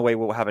 Like, there's no way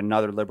we'll have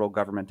another Liberal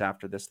government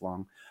after this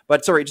long.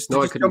 But sorry,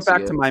 jump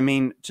back to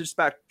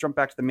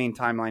the main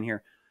timeline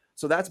here.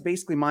 So that's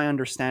basically my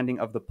understanding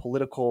of the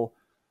political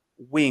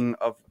wing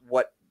of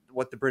what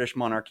the British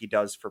monarchy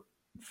does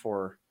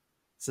for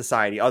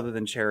society, other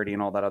than charity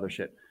and all that other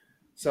shit.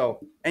 So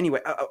anyway,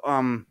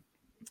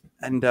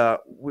 and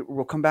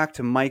we'll come back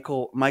to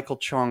Michael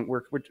Chong.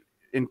 We're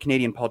in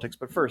Canadian politics,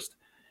 but first,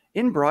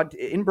 in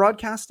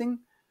broadcasting,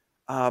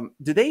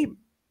 do they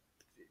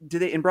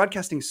in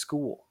broadcasting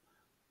school?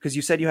 Because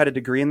you said you had a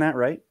degree in that,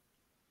 right?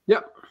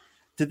 Yeah.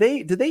 Do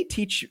they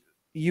teach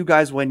you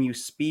guys when you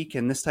speak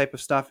and this type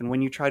of stuff, and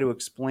when you try to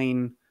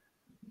explain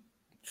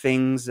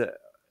things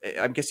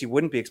I guess you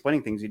wouldn't be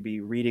explaining things; you'd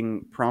be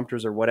reading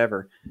prompters or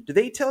whatever. Do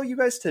they tell you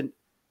guys to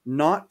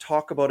not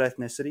talk about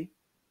ethnicity?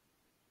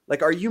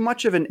 Like, are you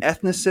much of an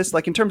ethnicist?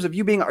 Like, in terms of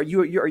you being,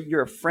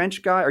 you're a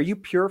French guy? Are you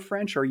pure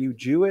French? Are you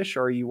Jewish?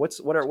 Are you what's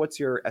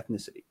your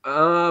ethnicity?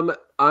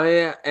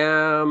 I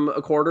am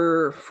a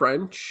quarter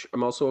French.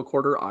 I'm also a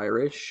quarter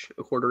Irish,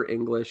 a quarter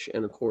English,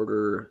 and a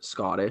quarter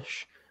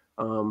Scottish.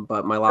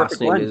 But my last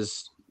Perfect name blend.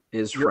 is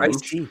You're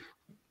iced French. tea.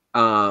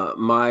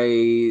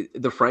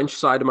 The French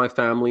side of my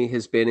family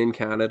has been in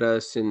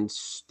Canada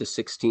since the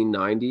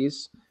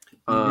 1690s.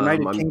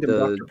 United I'm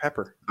Kingdom Dr.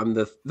 Pepper.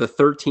 the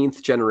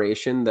 13th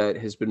generation that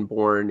has been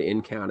born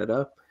in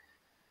Canada,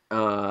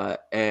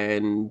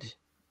 and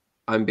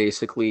I'm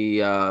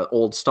basically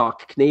old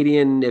stock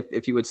Canadian,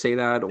 if you would say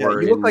that, Yeah,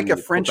 or you look like a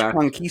in French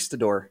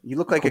conquistador. You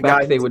look like a guy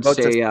Quebec they who's would about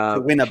say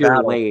to win a pure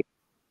battle. lane.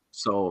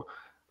 So,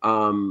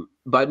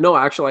 but no,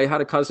 actually, I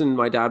had a cousin.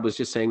 My dad was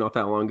just saying not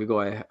that long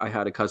ago. I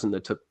had a cousin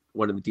that took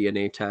one of the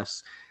DNA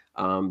tests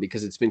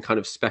because it's been kind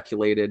of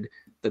speculated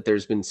that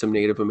there's been some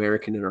Native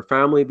American in our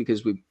family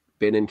because we've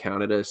been in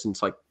Canada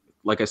since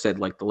like I said,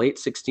 like the late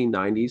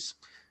 1690s,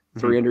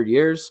 300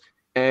 years.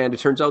 And it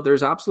turns out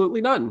there's absolutely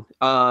none.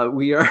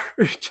 We are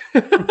we're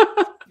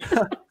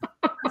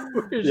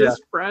Yeah.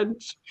 just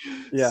French.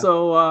 Yeah.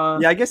 So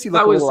Yeah, I guess you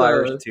look that a little was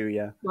Irish too.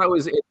 Yeah. that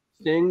was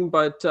interesting.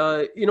 But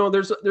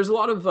there's a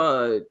lot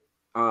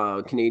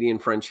of Canadian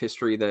French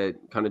history that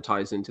kind of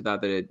ties into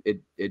that. That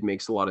it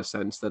makes a lot of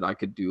sense that I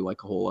could do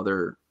like a whole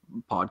other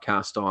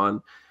podcast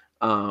on.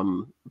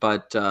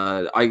 But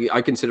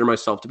I consider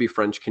myself to be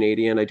French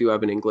Canadian. I do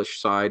have an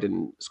English side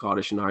and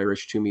Scottish and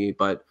Irish to me,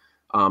 but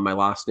my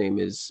last name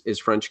is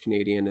French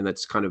Canadian, and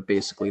that's kind of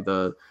basically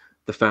the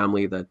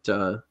family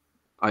that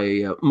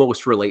I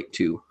most relate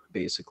to,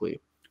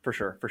 basically. For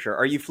sure, for sure.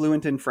 Are you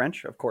fluent in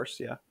French? Of course,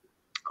 yeah.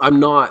 I'm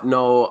not.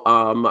 No,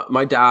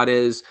 my dad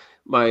is.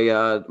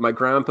 My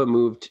grandpa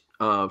moved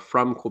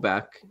from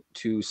Quebec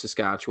to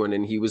Saskatchewan,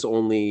 and he was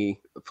only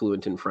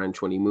fluent in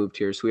French when he moved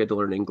here. So he had to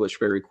learn English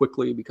very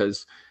quickly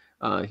because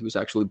he was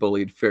actually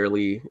bullied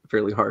fairly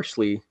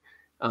harshly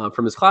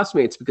from his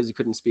classmates because he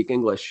couldn't speak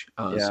English.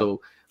 Yeah.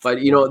 But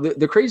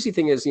the crazy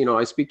thing is,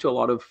 I speak to a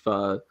lot of.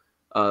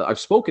 I've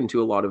spoken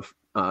to a lot of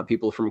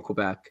people from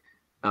Quebec.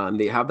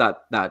 They have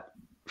that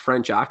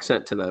French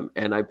accent to them,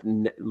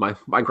 and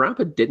my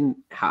grandpa didn't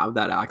have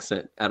that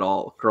accent at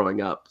all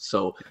growing up,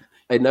 so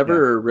it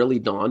never really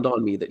dawned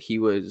on me that he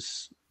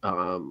was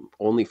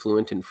only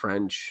fluent in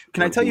French.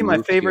 Can I tell you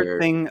my favorite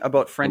thing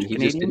about French He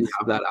Canadians? just didn't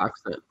have that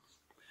accent.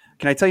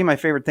 Can I tell you my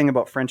favorite thing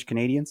about French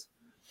Canadians?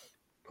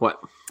 What?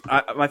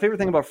 My favorite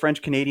thing about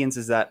French Canadians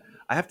is that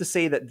I have to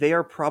say that they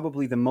are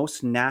probably the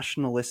most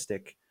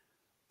nationalistic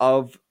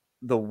of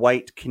the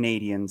white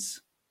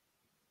Canadians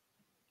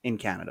in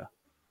Canada.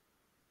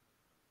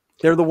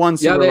 They're the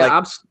ones who are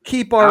like,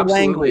 keep our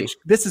language.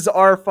 This is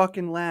our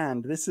fucking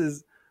land. This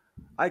is,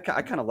 I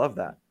kind of love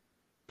that.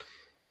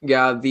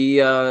 Yeah,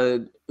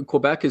 the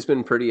Quebec has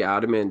been pretty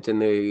adamant,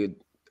 and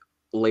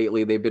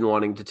lately they've been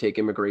wanting to take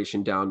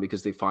immigration down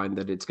because they find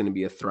that it's going to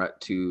be a threat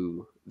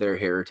to their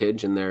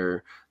heritage and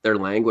their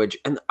language.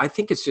 And I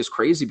think it's just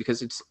crazy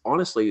because it's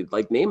honestly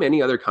like, name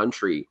any other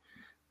country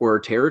or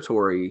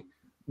territory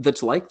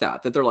that's like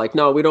that they're like,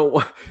 no, we don't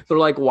want. They're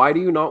like, why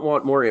do you not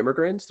want more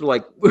immigrants? They're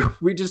like,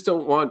 we just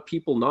don't want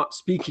people not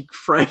speaking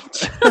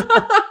French.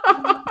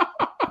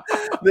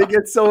 They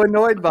get so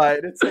annoyed by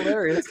it. It's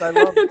hilarious. I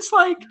love it. It's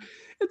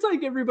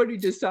like everybody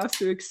just has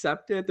to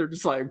accept it. They're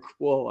just like,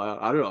 well,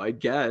 I don't know, I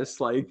guess.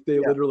 Like they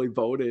literally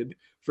voted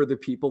for the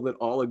people that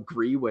all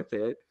agree with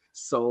it.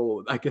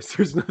 So I guess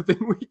there's nothing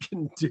we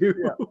can do.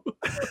 Yeah.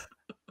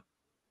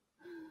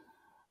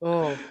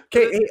 Oh,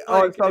 okay. Hey, so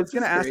I was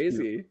going to ask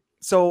you.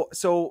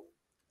 So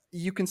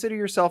you consider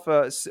yourself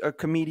a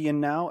comedian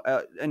now,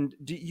 and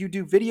you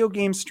do video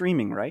game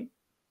streaming, right?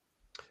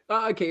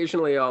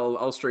 Occasionally,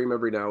 I'll stream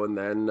every now and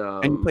then.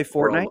 And you play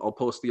Fortnite? I'll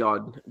post the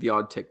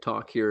odd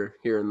TikTok here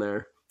and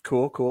there.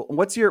 Cool.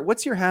 What's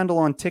your handle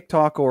on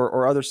TikTok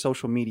or other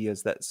social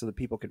medias so that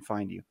people can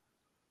find you?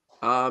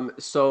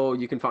 So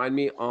you can find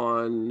me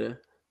on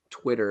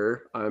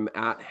Twitter. I'm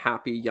at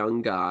Happy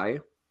Young Guy.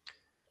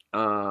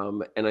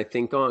 And I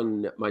think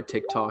on my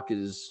TikTok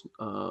is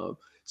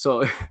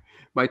so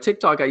my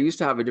TikTok, I used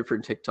to have a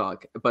different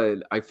TikTok, but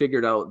I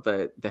figured out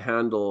that the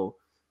handle,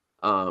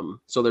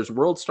 so there's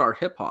World Star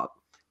Hip Hop,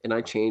 and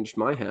I changed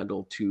my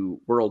handle to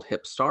World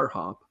Hip Star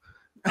Hop.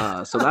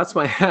 So that's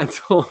my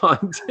handle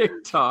on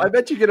TikTok. I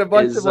bet you get a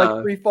bunch of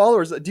like free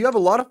followers. Do you have a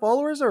lot of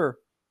followers or?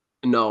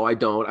 No, I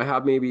don't. I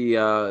have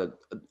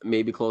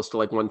maybe close to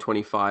like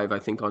 125, I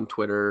think, on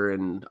Twitter,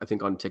 and I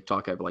think on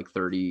TikTok I have like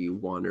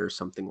 31 or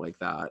something like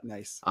that.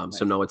 Nice.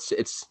 So no,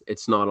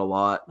 it's not a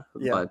lot,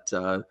 yeah.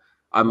 But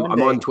I'm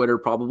on Twitter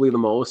probably the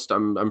most.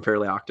 I'm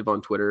fairly active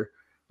on Twitter,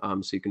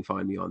 so you can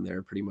find me on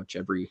there pretty much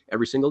every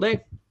single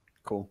day.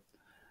 Cool.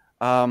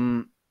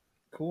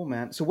 Cool,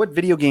 man. So what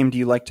video game do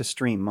you like to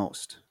stream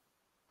most?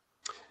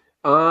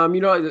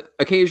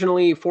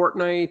 Occasionally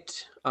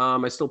Fortnite.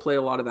 I still play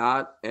a lot of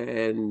that,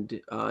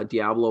 and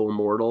Diablo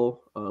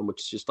Immortal,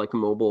 which is just like a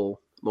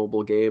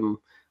mobile game.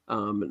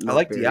 I Not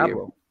like very,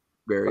 Diablo,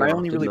 very but I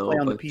only often really play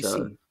though. on the But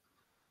PC.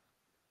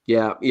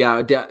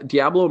 yeah.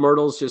 Diablo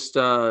Immortal's just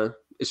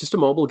it's just a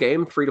mobile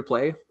game, free to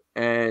play,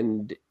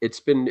 and it's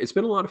been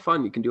a lot of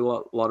fun. You can do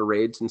a lot of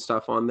raids and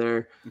stuff on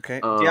there. Okay,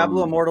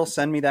 Diablo Um, Immortal,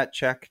 send me that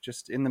check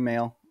just in the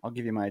mail. I'll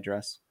give you my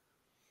address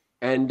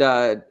and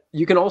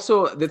you can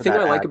also, the for thing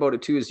that I like ad. about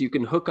it too is you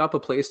can hook up a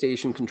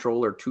PlayStation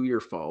controller to your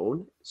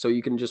phone, so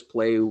you can just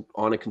play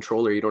on a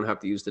controller. You don't have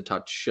to use the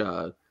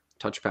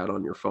touchpad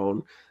on your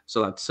phone.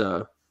 So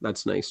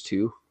that's nice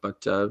too.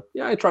 But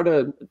yeah, I try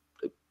to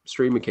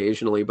stream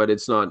occasionally, but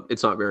it's not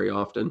very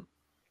often.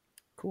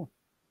 Cool.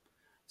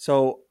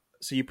 So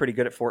you pretty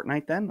good at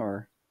Fortnite then,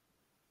 or?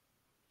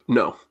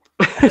 No.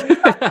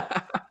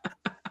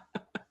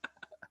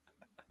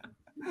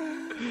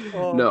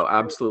 Oh, No,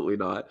 absolutely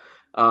not. It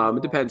oh.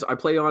 depends. I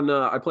play on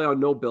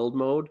no build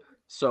mode,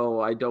 so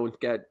I don't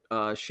get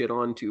shit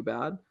on too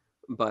bad.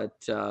 But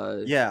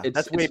Yeah, it's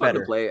that's way it's fun to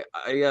better. play.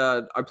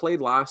 I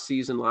played last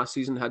season. Last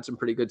season had some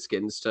pretty good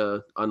skins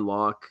to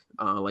unlock,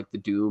 like the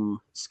Doom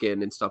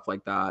skin and stuff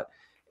like that.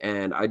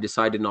 And I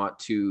decided not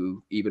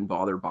to even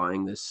bother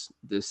buying this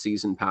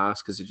season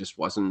pass because it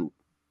wasn't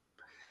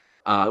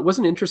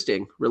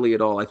interesting really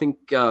at all. I think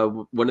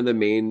one of the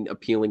main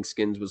appealing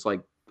skins was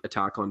like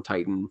Attack on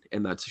Titan,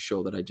 and that's a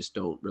show that I just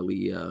don't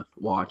really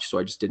watch, so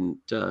I just didn't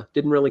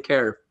really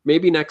care.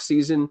 Maybe next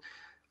season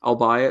I'll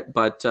buy it,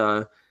 but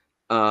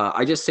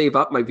I just save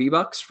up my V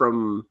Bucks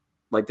from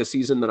like the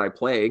season that I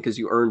play because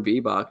you earn V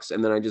Bucks,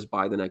 and then I just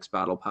buy the next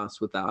battle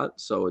pass with that.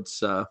 So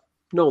it's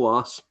no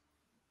loss.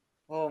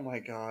 Oh my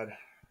god,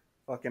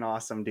 fucking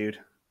awesome, dude.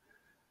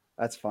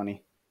 That's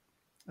funny.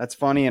 That's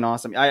funny and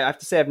awesome. I have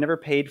to say I've never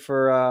paid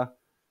for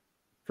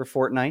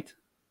Fortnite.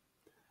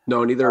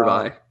 No, neither have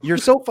I. You're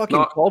so fucking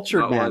Not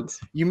cultured, not man. once.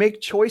 You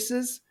make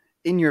choices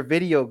in your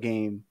video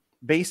game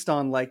based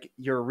on like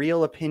your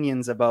real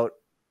opinions about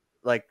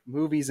like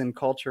movies and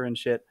culture and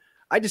shit.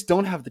 I just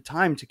don't have the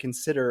time to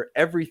consider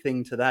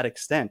everything to that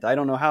extent. I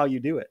don't know how you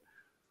do it.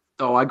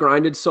 Oh, I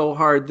grinded so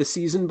hard the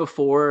season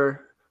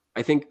before.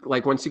 I think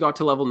like once you got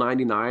to level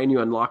 99,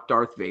 you unlocked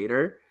Darth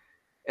Vader.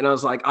 And I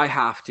was like, I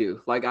have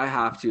to.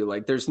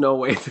 Like, there's no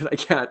way that I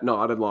can't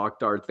not unlock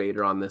Darth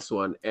Vader on this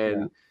one. Yeah.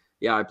 And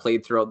yeah, I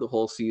played throughout the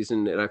whole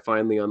season and I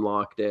finally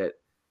unlocked it.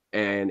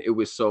 And it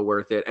was so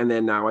worth it. And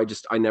then now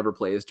I never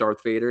play as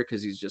Darth Vader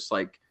because he's just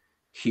like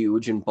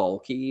huge and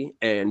bulky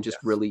and just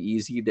Yes. really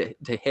easy to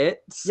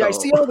hit. Yeah, I So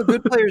see all the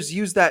good players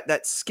use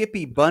that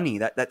Skippy bunny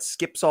that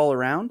skips all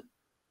around.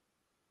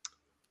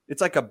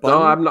 It's like a no,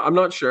 bunny. I'm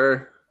not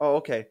sure. Oh,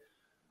 okay.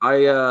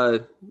 I uh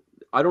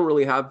I don't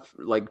really have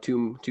like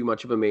too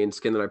much of a main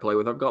skin that I play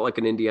with. I've got like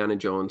an Indiana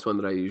Jones one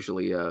that I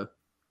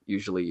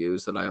usually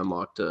use that I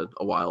unlocked a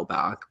while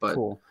back. But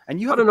Cool. And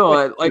you I have a don't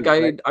know. Twitch Like too,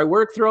 right? I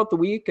work throughout the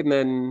week and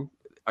then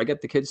I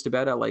get the kids to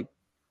bed at like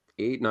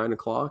 8, 9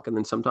 o'clock, and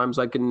then sometimes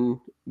I can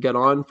get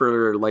on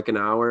for like an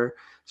hour.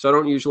 So I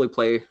don't usually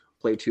play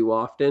too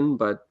often,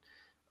 but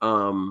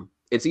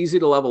it's easy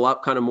to level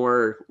up kind of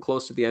more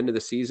close to the end of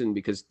the season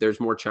because there's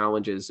more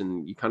challenges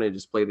and you kind of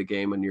just play the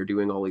game and you're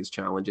doing all these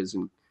challenges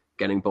and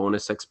getting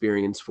bonus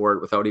experience for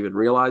it without even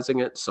realizing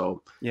it.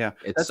 So Yeah.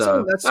 it's That's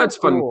so that's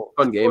fun cool.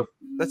 fun game.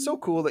 That's so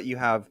cool that you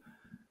have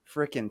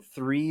freaking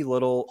 3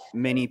 little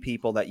mini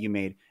people that you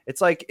made.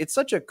 It's like it's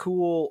such a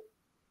cool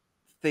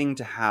thing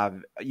to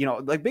have. You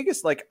know, like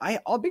biggest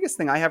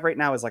thing I have right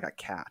now is like a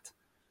cat.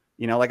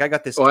 You know, like I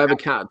got this Oh, I have cat.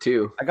 a cat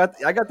too. I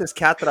got this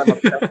cat that I'm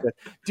obsessed with.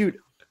 Dude,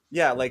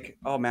 yeah, like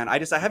oh man, I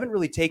haven't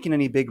really taken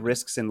any big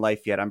risks in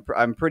life yet.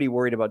 I'm pretty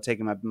worried about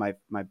taking my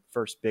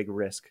first big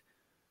risk.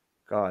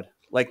 God.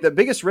 Like the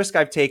biggest risk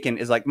I've taken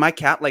is like my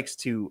cat likes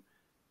to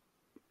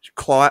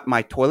claw at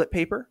my toilet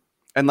paper.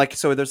 And like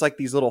so there's like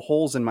these little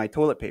holes in my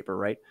toilet paper,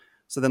 right?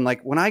 So then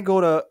like when I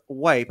go to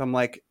wipe, I'm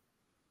like,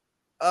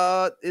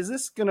 is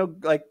this gonna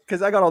like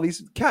because I got all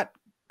these cat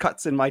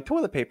cuts in my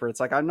toilet paper. It's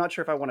like I'm not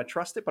sure if I want to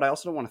trust it, but I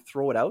also don't want to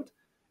throw it out.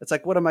 It's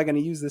like, what am I going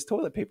to use this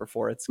toilet paper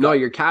for? It's No, got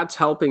your cat's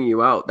helping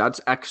you out. That's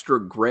extra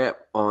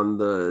grip on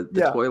the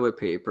yeah, toilet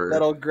paper.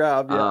 that'll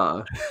grab yeah.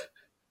 Uh,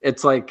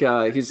 It's like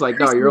he's like,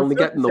 no, Increasing you're the only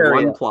getting surface the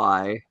area. one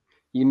ply.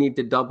 You need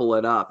to double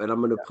it up, and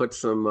I'm gonna put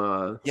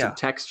some Yeah.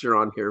 texture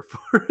on here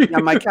for you. Yeah,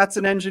 my cat's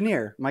an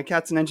engineer.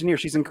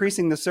 She's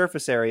increasing the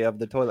surface area of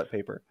the toilet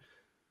paper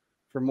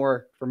for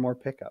more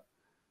pickup.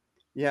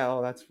 Yeah,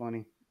 oh, that's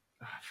funny.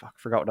 Fuck,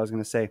 forgot what I was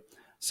going to say.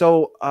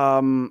 So,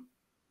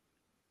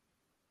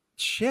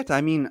 shit.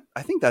 I mean,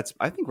 I think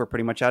we're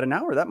pretty much at an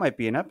hour. That might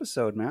be an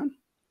episode, man.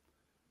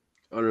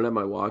 I don't have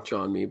my watch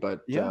on me,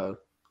 but Yeah.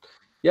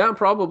 yeah,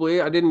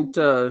 probably. I didn't.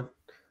 Okay.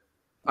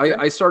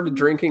 I started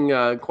drinking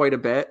quite a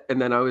bit, and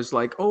then I was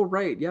like, oh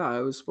right, yeah, I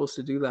was supposed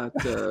to do that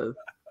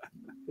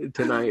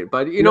tonight.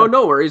 But you know,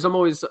 no worries. I'm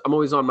always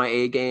on my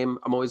A game.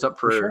 I'm always up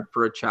sure.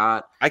 for a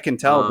chat. I can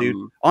tell, dude.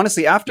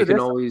 Honestly, after You can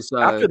this, always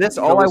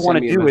all I want send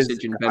to me a do is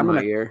message and bend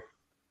my ear.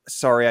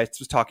 sorry, I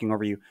was talking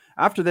over you.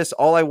 After this,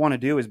 all I want to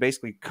do is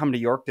basically come to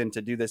Yorkton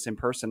to do this in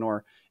person.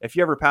 Or if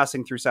you're ever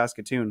passing through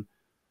Saskatoon,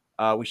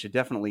 we should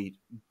definitely.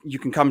 You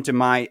can come to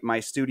my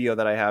studio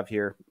that I have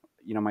here.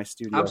 You know, my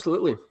studio.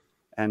 Absolutely.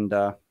 And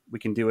we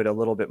can do it a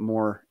little bit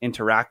more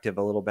interactive,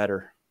 a little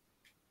better.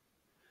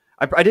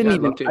 I didn't Yeah,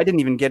 I'd love to. I didn't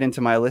even get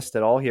into my list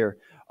at all here.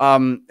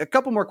 A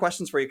couple more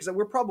questions for you because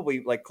we're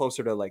probably like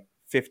closer to like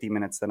 50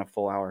 minutes than a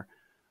full hour.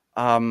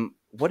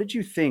 What did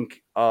you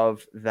think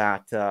of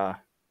that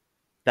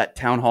that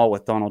town hall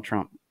with Donald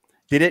Trump?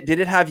 Did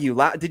it have you?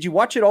 Did you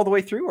watch it all the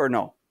way through or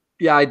no?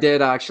 Yeah, I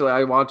did actually.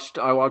 I watched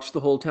the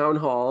whole town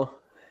hall,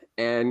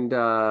 and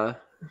like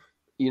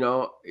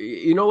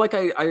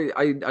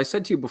I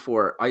said to you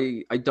before,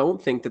 I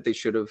don't think that they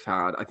should have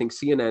had. I think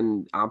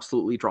CNN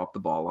absolutely dropped the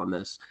ball on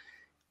this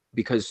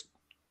because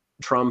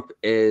Trump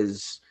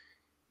is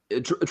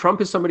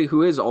Trump is somebody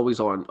who is always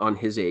on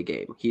his A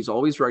game. He's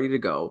always ready to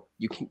go.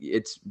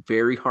 It's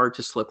very hard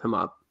to slip him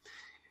up.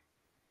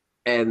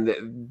 And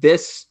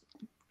this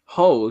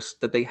host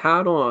that they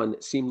had on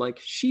seemed like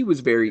she was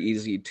very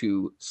easy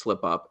to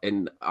slip up,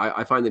 and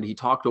I find that he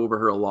talked over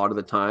her a lot of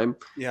the time.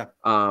 Yeah.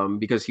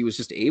 Because he was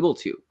just able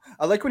to.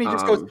 I like when he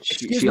just goes.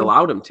 She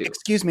allowed him to.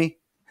 Excuse me.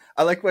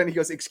 I like when he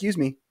goes. Excuse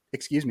me.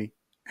 Excuse me.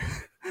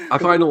 I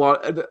find a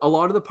lot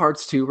of the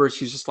parts too where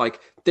she's just like,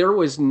 there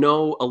was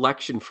no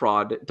election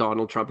fraud,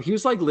 Donald Trump. He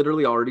was like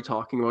literally already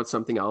talking about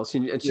something else,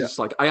 and she's just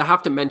like, I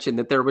have to mention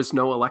that there was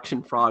no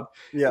election fraud.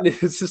 Yeah, and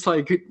it's just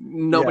like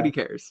nobody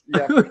cares.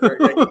 Yeah, for sure.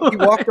 Yeah, he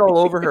walked all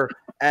over her,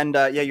 and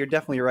yeah, you're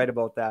definitely right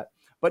about that.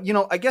 But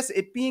I guess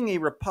it being a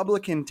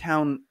Republican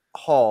town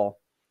hall,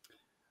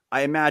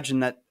 I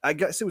imagine that I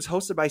guess it was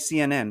hosted by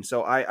CNN.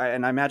 So I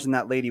imagine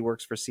that lady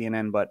works for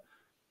CNN, but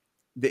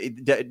he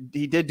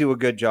did do a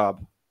good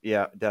job.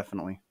 Yeah,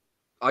 definitely.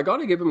 I got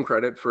to give him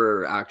credit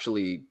for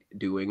actually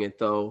doing it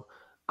though.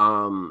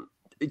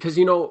 Because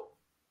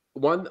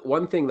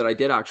one thing that I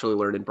did actually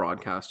learn in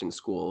broadcasting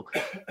school,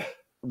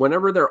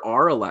 whenever there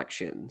are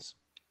elections,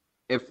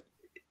 if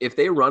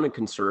they run a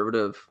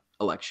conservative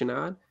election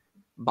ad,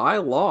 by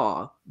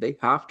law, they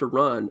have to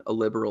run a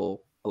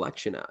liberal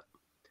election ad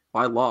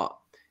by law.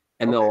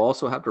 And they'll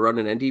also have to run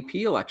an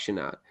NDP election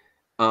ad.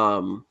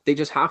 They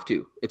just have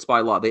to. It's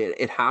by law.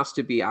 It has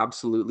to be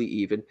absolutely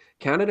even.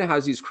 Canada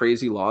has these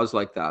crazy laws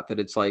like that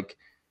it's like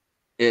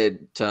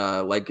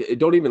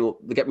don't even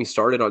get me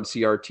started on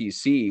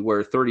CRTC,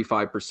 where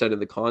 35%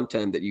 of the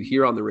content that you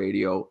hear on the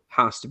radio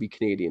has to be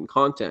Canadian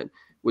content,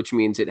 which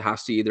means it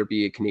has to either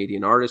be a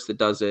Canadian artist that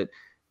does it,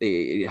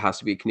 it has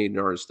to be a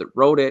Canadian artist that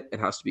wrote it, it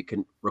has to be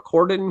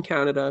recorded in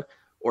Canada,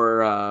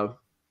 or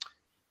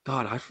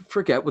God, I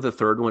forget what the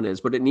third one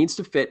is, but it needs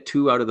to fit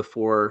 2 out of the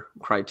 4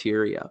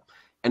 criteria.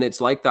 And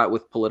it's like that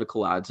with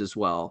political ads as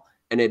well.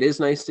 And it is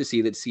nice to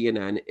see that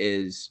CNN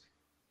is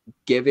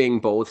giving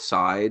both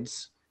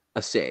sides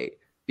a say,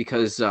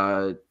 because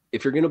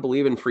if you're going to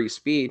believe in free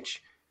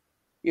speech,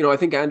 I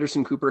think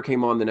Anderson Cooper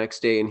came on the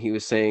next day and he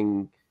was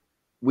saying,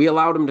 we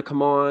allowed him to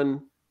come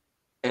on.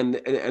 And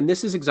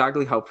this is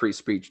exactly how free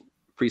speech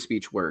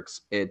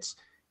works.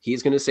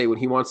 He's going to say what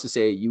he wants to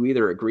say. You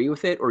either agree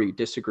with it or you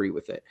disagree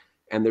with it.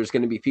 And there's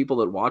going to be people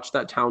that watch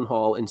that town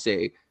hall and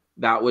say,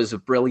 that was a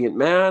brilliant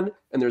man.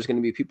 And there's going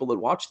to be people that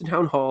watch the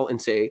town hall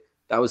and say,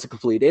 that was a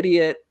complete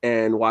idiot.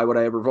 And why would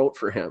I ever vote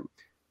for him?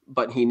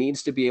 But he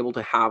needs to be able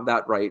to have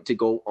that right to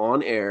go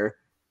on air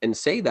and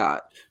say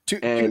that.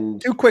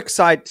 Two quick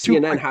side.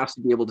 CNN has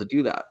to be able to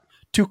do that.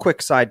 2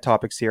 quick side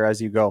topics here as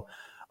you go.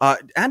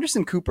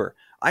 Anderson Cooper,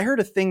 I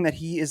heard a thing that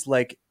he is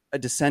like a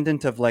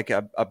descendant of like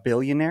a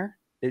billionaire.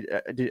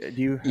 Do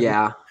you?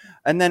 Yeah.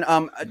 And then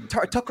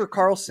Tucker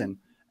Carlson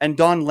and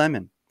Don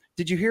Lemon.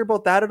 Did you hear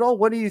about that at all?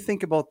 What do you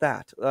think about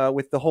that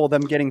with the whole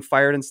them getting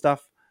fired and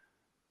stuff?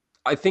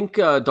 I think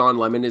Don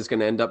Lemon is going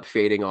to end up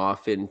fading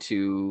off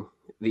into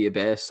the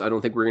abyss. I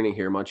don't think we're going to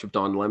hear much of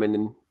Don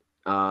Lemon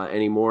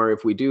anymore.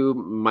 If we do,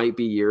 might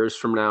be years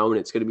from now, and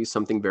it's going to be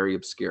something very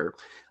obscure.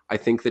 I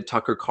think that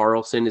Tucker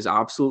Carlson is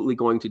absolutely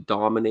going to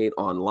dominate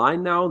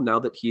online now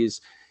that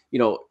he's,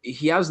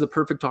 he has the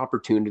perfect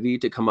opportunity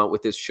to come out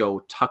with this show,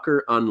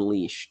 Tucker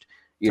Unleashed.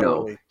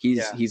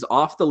 He's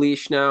off the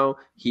leash now.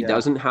 He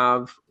doesn't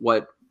have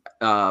what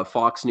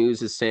Fox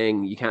News is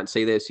saying. You can't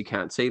say this, you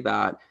can't say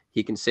that.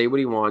 He can say what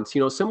he wants,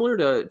 similar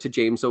to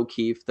James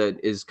O'Keefe,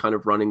 that is kind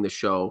of running the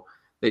show,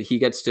 that he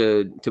gets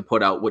to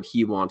put out what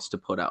he wants to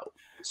put out.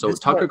 So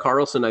Tucker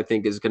Carlson, I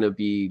think, he's going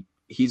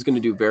to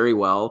do very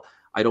well.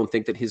 I don't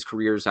think that his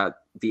career is at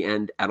the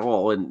end at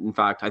all. And in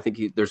fact, I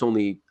think there's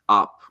only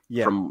up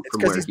from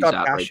where he's at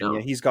right now.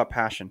 Yeah, he's got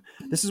passion.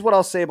 This is what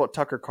I'll say about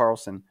Tucker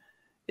Carlson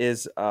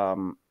is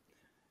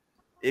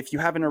if you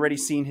haven't already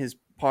seen his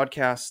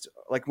podcast,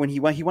 like when he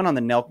went on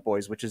the Nelk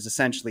Boys, which is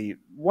essentially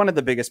one of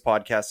the biggest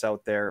podcasts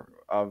out there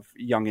of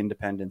young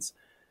independents,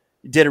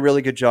 he did a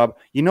really good job.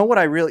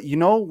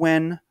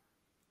 When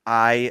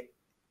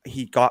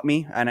he got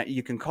me, and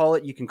you can call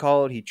it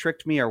he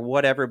tricked me or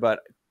whatever, but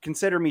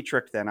consider me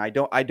tricked then. I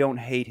don't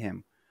hate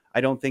him. I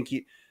don't think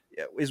he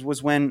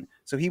was when,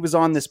 so he was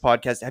on this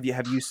podcast.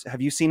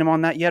 Have you seen him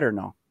on that yet or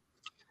no?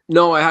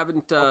 No, I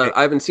haven't. Okay.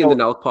 I haven't seen the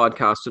Nelk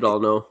podcast at all.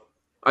 No,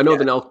 I know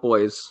the Nelk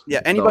Boys.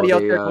 Yeah, anybody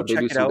out there, go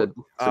check it out.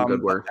 Some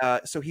good work.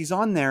 So he's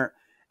on there,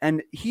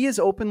 and he is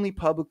openly,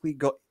 publicly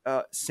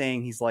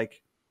saying, he's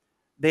like,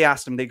 they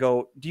asked him, they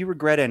go, "Do you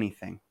regret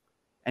anything?"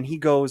 and he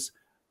goes,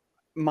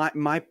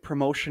 my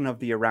promotion of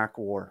the Iraq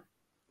War,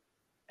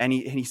 and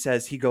he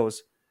says he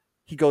goes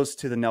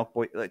to the Nelk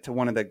boy, like, to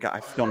one of the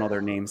guys, I don't know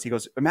their names. He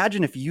goes,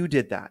 imagine if you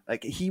did that.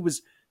 Like he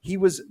was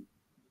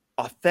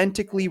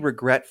authentically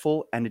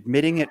regretful and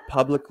admitting it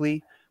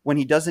publicly when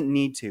he doesn't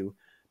need to,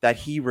 that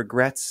he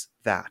regrets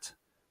that.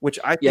 Which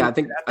I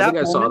think, Yeah,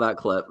 I saw that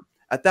clip.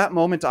 at that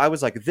moment I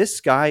was like, this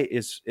guy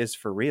is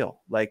for real.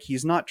 Like,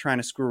 he's not trying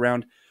to screw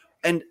around,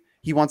 and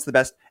he wants the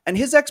best. And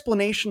his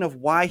explanation of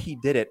why he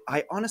did it,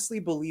 I honestly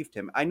believed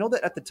him. I know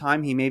that at the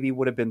time he maybe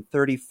would have been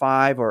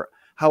 35 or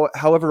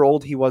however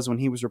old he was when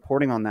he was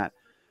reporting on that.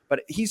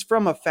 But he's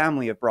from a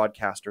family of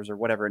broadcasters or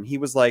whatever, and he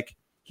was like,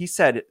 he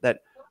said that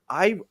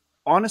I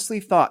honestly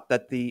thought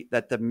that the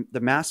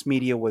mass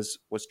media was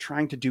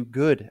trying to do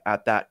good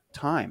at that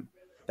time.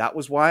 That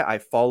was why I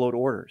followed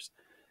orders.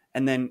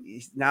 And then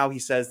now he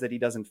says that he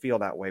doesn't feel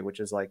that way, which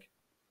is like,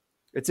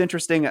 it's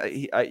interesting.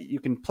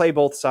 You can play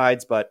both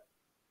sides, but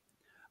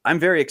I'm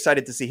very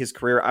excited to see his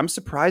career. I'm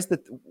surprised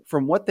that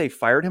from what they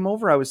fired him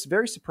over, I was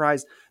very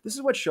surprised. This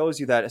is what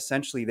shows you that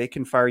essentially they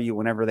can fire you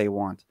whenever they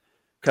want.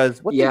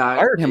 Because what they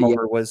fired him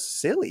over was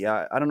silly.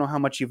 I don't know how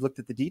much you've looked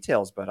at the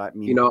details, but I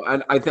mean,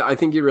 and I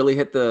think you really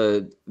hit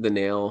the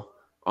nail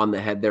on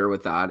the head there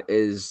with that.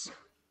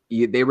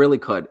 They really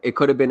could. It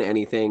could have been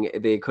anything.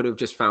 They could have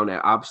just found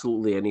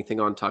absolutely anything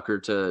on Tucker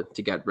to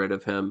get rid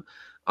of him.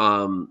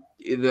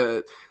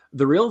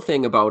 The real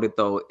thing about it,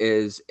 though,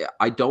 is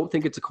I don't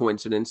think it's a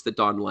coincidence that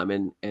Don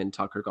Lemon and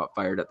Tucker got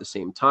fired at the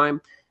same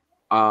time.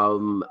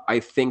 I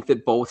think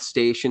that both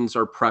stations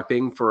are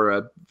prepping for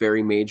a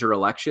very major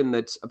election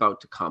that's about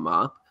to come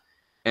up,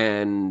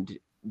 and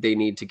they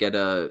need to get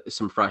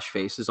some fresh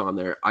faces on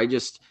there. I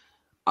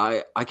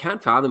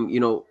can't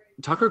fathom,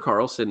 Tucker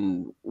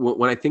Carlson.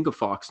 When I think of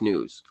Fox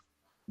News,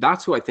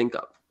 that's who I think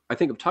of. I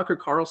think of Tucker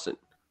Carlson.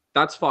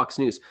 That's Fox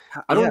News.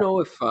 I don't know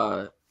if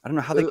I don't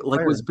know how they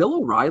was Bill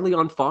O'Reilly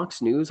on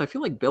Fox News. I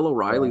feel like Bill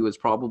O'Reilly was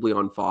probably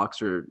on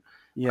Fox, or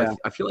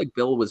I feel like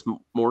Bill was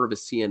more of a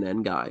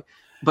CNN guy.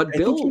 But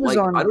Bill,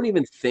 I don't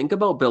even think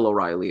about Bill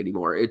O'Reilly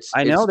anymore.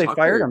 I know they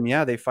fired him.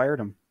 Yeah, they fired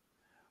him.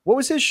 What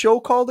was his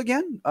show called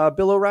again?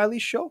 Bill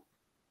O'Reilly's show?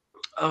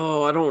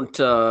 Oh, I don't.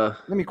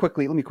 Let me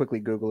quickly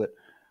Google it.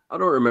 I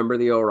don't remember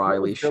the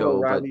O'Reilly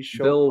show, but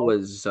Bill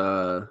was.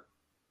 I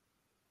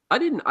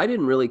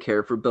didn't really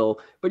care for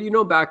Bill,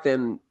 but back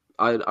then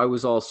I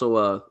was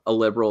also a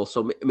liberal,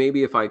 so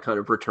maybe if I kind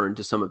of returned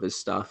to some of his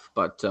stuff,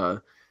 but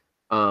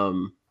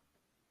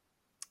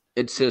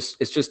it's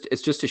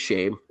just a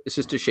shame. It's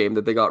just a shame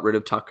that they got rid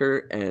of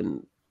Tucker,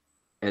 and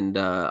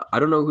I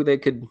don't know who they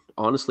could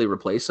honestly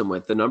replace him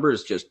with. The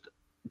numbers just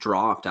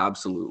dropped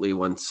absolutely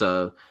once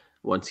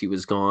he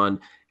was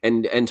gone.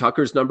 And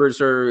Tucker's numbers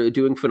are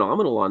doing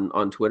phenomenal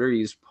on Twitter.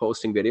 He's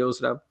posting videos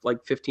that have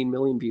like 15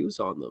 million views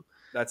on them.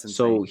 That's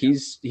insane.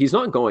 So he's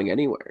not going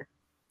anywhere.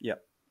 Yeah,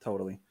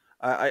 totally.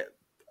 I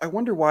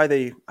wonder why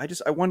they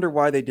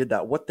did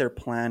that. What their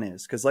plan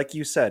is, because like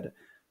you said,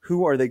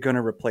 who are they going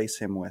to replace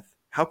him with?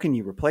 How can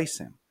you replace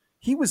him?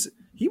 He was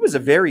a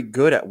very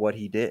good at what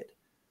he did.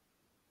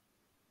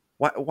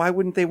 Why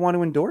wouldn't they want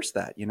to endorse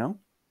that?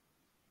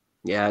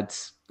 Yeah,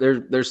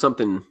 there's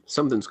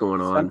something's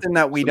going on. Something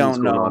that we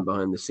don't know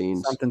behind the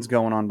scenes. Something's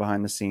going on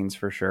behind the scenes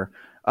for sure.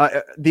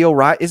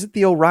 Is it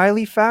the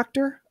O'Reilly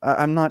factor?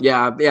 I'm not.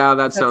 Yeah,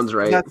 that sounds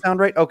right. Does that sound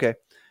right? Okay.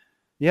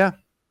 Yeah.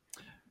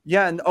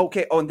 Yeah, and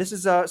okay. Oh, and this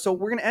is so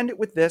we're gonna end it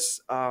with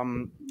this. I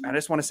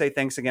just want to say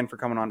thanks again for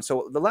coming on.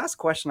 So the last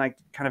question I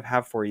kind of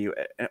have for you.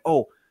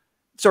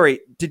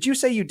 Sorry, did you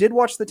say you did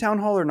watch the town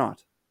hall or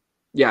not?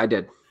 Yeah, I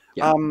did.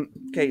 Yeah.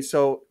 Okay,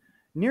 so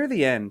near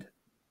the end,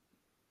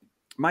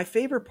 my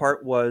favorite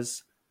part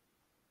was,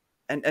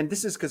 and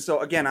this is because, so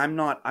again, I'm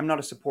not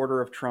a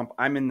supporter of Trump.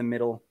 I'm in the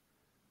middle.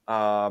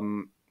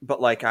 But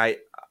like I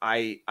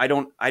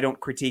don't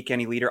critique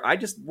any leader. I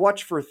just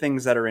watch for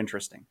things that are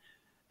interesting.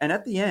 And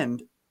at the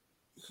end,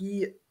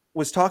 he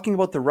was talking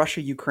about the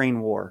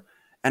Russia-Ukraine war,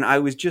 and I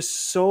was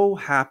just so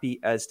happy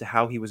as to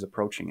how he was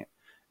approaching it.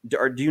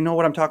 Do you know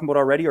what I'm talking about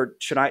already, or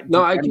should I?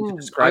 No, I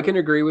can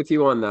agree with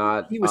you on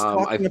that. He was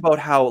talking about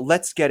how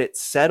let's get it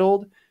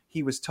settled.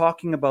 He was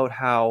talking about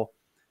how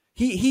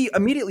he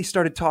immediately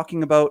started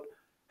talking about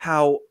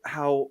how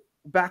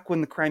back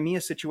when the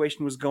Crimea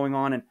situation was going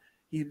on, and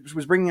he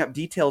was bringing up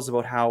details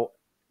about how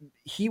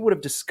he would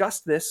have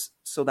discussed this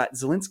so that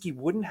Zelensky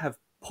wouldn't have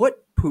put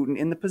Putin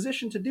in the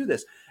position to do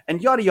this,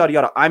 and yada yada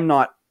yada. I'm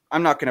not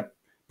going to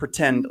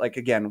pretend like,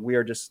 again, we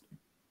are just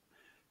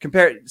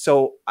compared.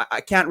 So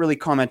I can't really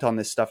comment on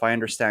this stuff. I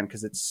understand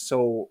because it's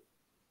so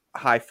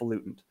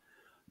highfalutin.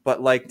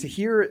 But like to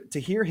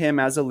hear him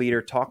as a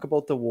leader talk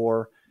about the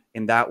war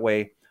in that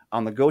way,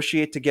 I'll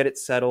negotiate to get it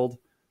settled.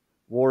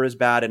 War is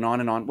bad, and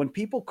on and on. When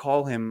people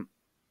call him,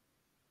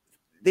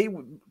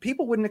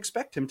 people wouldn't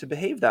expect him to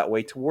behave that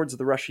way towards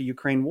the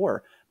Russia-Ukraine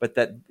war, but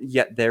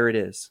yet there it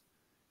is.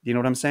 Do you know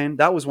what I'm saying?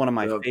 That was one of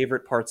my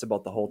favorite parts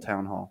about the whole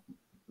town hall.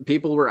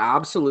 People were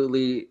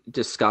absolutely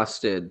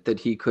disgusted that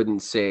he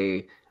couldn't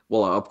say,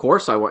 well, of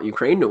course I want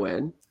Ukraine to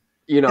win.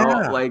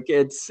 Yeah, like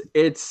it's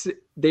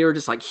they were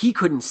just like, he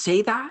couldn't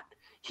say that.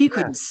 He yeah.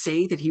 couldn't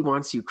say that he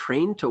wants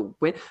Ukraine to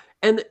win.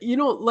 And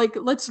like,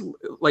 let's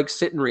like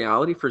sit in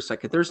reality for a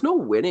second. There's no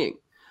winning.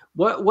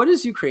 What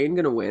is Ukraine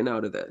going to win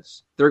out of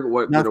this? They're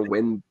what going to Nothing.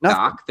 win Nothing.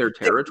 back their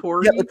Yeah,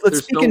 territory? let's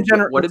There's speak in no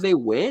general. what did they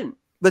win?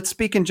 Let's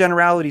speak in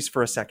generalities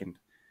for a second.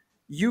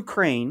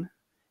 Ukraine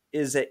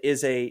is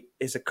a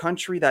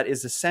country that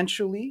is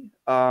essentially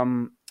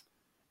the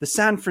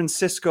San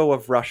Francisco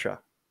of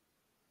Russia.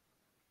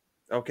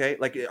 Okay,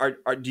 like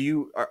are do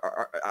you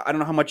I don't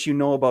know how much you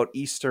know about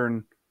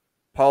Eastern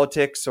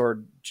politics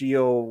or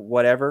geo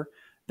whatever.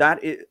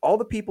 That is, all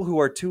the people who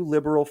are too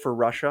liberal for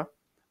Russia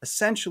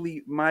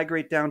essentially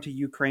migrate down to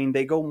Ukraine.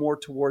 They go more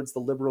towards the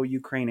liberal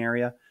Ukraine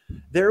area.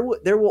 There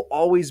will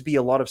always be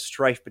a lot of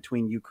strife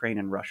between Ukraine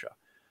and Russia.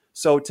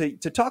 So to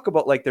talk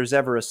about like there's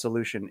ever a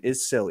solution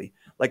is silly.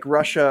 Like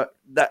Russia,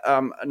 that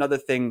another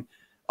thing.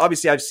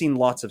 Obviously, I've seen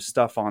lots of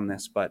stuff on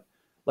this, but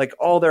like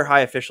all their high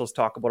officials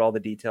talk about all the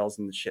details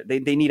and the shit.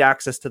 They need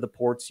access to the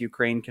ports.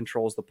 Ukraine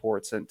controls the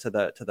ports and to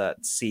the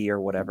sea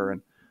or whatever,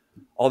 and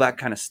all that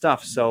kind of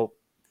stuff. So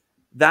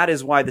that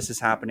is why this is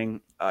happening.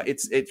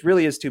 It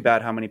really is too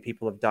bad how many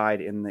people have died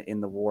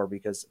in the war,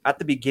 because at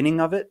the beginning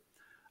of it,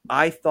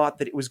 I thought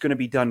that it was going to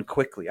be done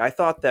quickly. I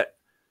thought that,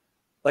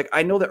 like,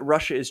 I know that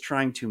Russia is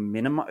trying to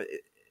minimize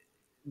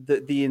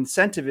the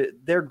incentive.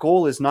 Their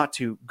goal is not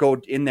to go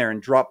in there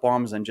and drop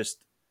bombs and just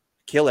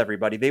kill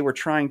everybody. They were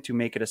trying to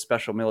make it a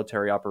special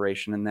military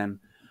operation, and then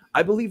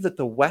I believe that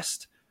the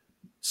West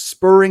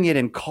spurring it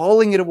and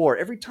calling it a war.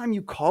 Every time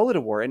you call it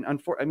a war, and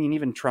I mean,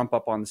 even Trump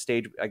up on the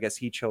stage, I guess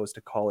he chose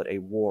to call it a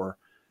war,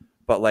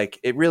 but like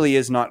it really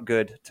is not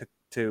good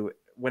to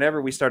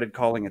whenever we started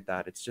calling it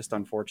that. It's just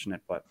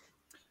unfortunate, but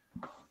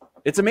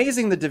it's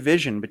amazing the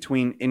division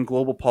between in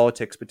global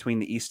politics between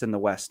the East and the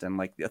West, and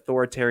like the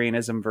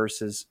authoritarianism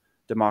versus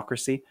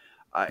democracy.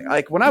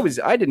 Like when I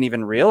didn't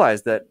even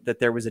realize that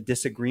there was a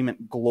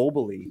disagreement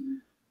globally,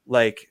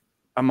 like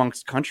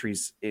amongst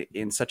countries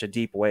in such a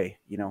deep way,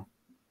 you know.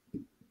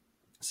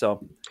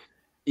 So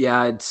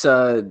Yeah,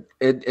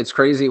 it's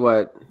crazy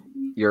what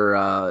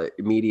your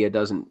media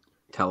doesn't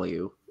tell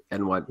you,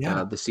 and what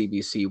yeah, the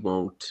CBC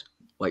won't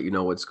let you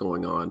know what's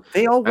going on.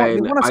 they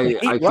And want us to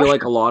hate I feel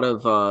like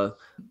Russia.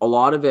 a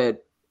lot of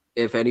it,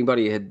 if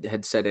anybody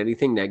had said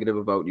anything negative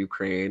about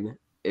Ukraine,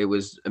 it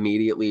was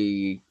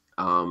immediately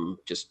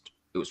just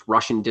it was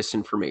Russian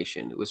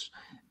disinformation. It was,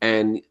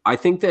 and I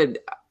think that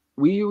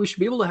we should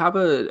be able to have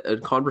a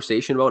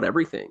conversation about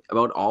everything,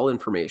 about all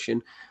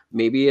information.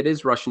 Maybe it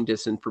is Russian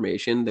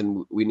disinformation,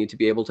 then we need to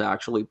be able to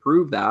actually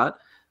prove that.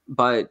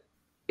 But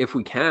if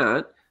we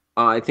can't,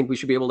 I think we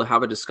should be able to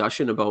have a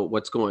discussion about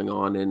what's going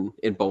on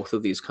in both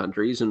of these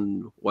countries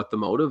and what the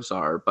motives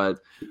are. But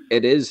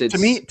it is, To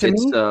me, can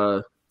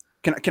I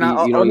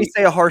you know, let me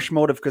say a harsh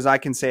motive because I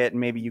can say it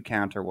and maybe you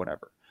can't or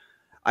whatever.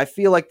 I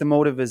feel like the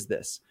motive is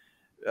this.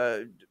 Uh,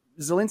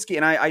 Zelensky,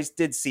 and I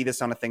did see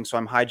this on a thing, so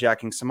I'm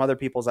hijacking some other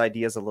people's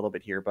ideas a little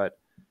bit here, but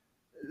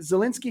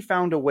Zelensky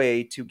found a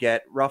way to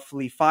get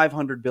roughly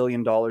 $500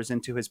 billion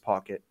into his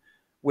pocket,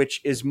 which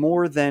is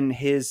more than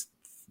his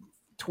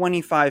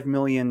 25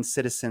 million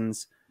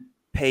citizens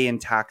pay in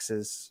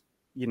taxes,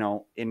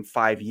 in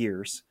 5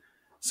 years.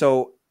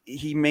 So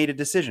he made a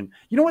decision.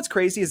 You know what's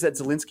crazy is that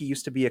Zelensky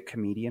used to be a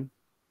comedian,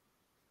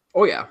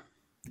 oh yeah,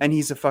 and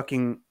he's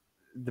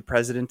the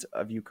president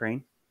of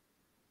Ukraine.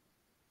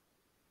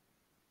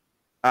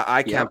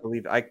 I yeah. can't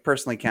believe. I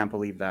personally can't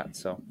believe that.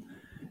 So,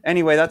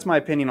 anyway, that's my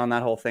opinion on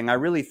that whole thing.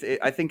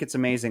 I think it's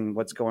amazing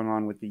what's going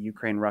on with the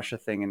Ukraine Russia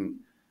thing, and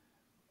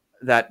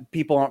that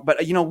people aren't.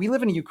 But we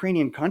live in a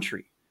Ukrainian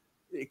country,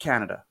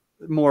 Canada,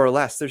 more or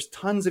less. There's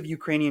tons of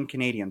Ukrainian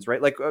Canadians,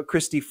 right? Like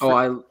Christy.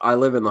 Oh, I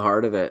live in the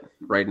heart of it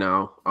right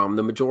now.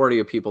 The majority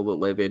of people that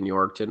live in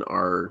Yorkton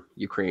are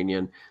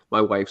Ukrainian.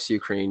 My wife's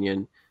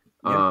Ukrainian.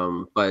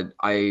 Yeah, But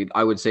I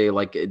would say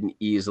like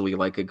easily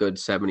like a good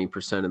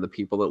 70% of the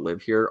people that live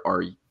here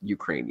are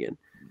Ukrainian.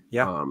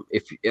 yeah,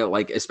 If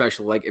like,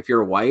 especially like if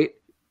you're white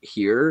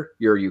here,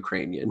 you're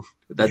Ukrainian.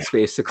 That's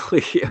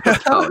basically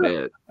about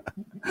it.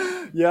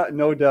 yeah.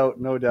 No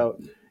doubt, no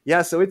doubt.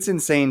 Yeah, so it's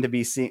insane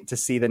to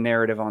see the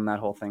narrative on that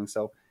whole thing.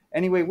 So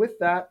anyway, with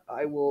that,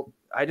 I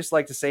just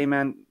like to say,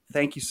 man,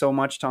 thank you so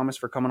much, Thomas,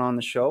 for coming on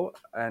the show,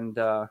 and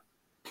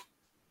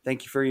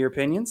thank you for your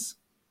opinions.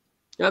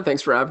 Yeah,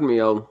 thanks for having me.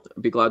 I'll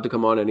be glad to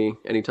come on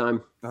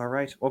anytime. All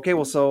right. Okay.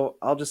 Well, so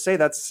I'll just say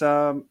that's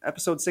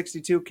episode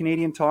 62,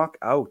 Canadian Talk,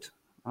 out.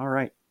 All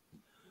right.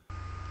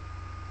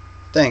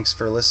 Thanks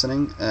for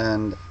listening,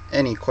 and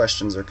any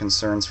questions or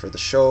concerns for the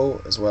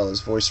show, as well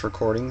as voice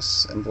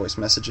recordings and voice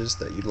messages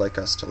that you'd like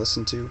us to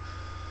listen to,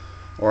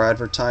 or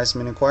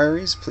advertisement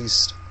inquiries,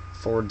 please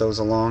forward those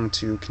along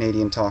to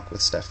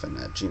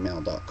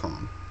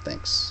CanadianTalkWithStefan@gmail.com.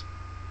 Thanks.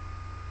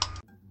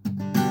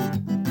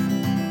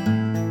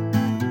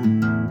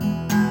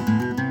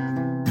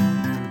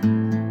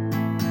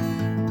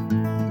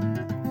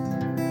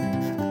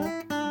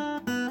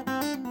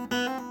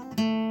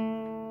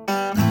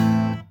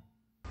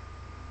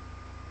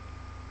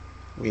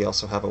 We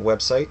also have a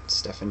website,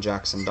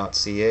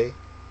 stefanjackson.ca.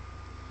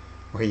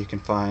 where you can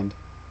find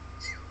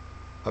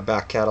a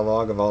back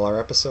catalog of all our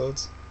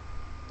episodes,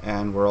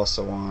 and we're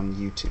also on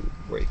YouTube,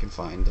 where you can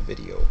find the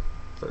video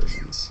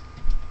versions.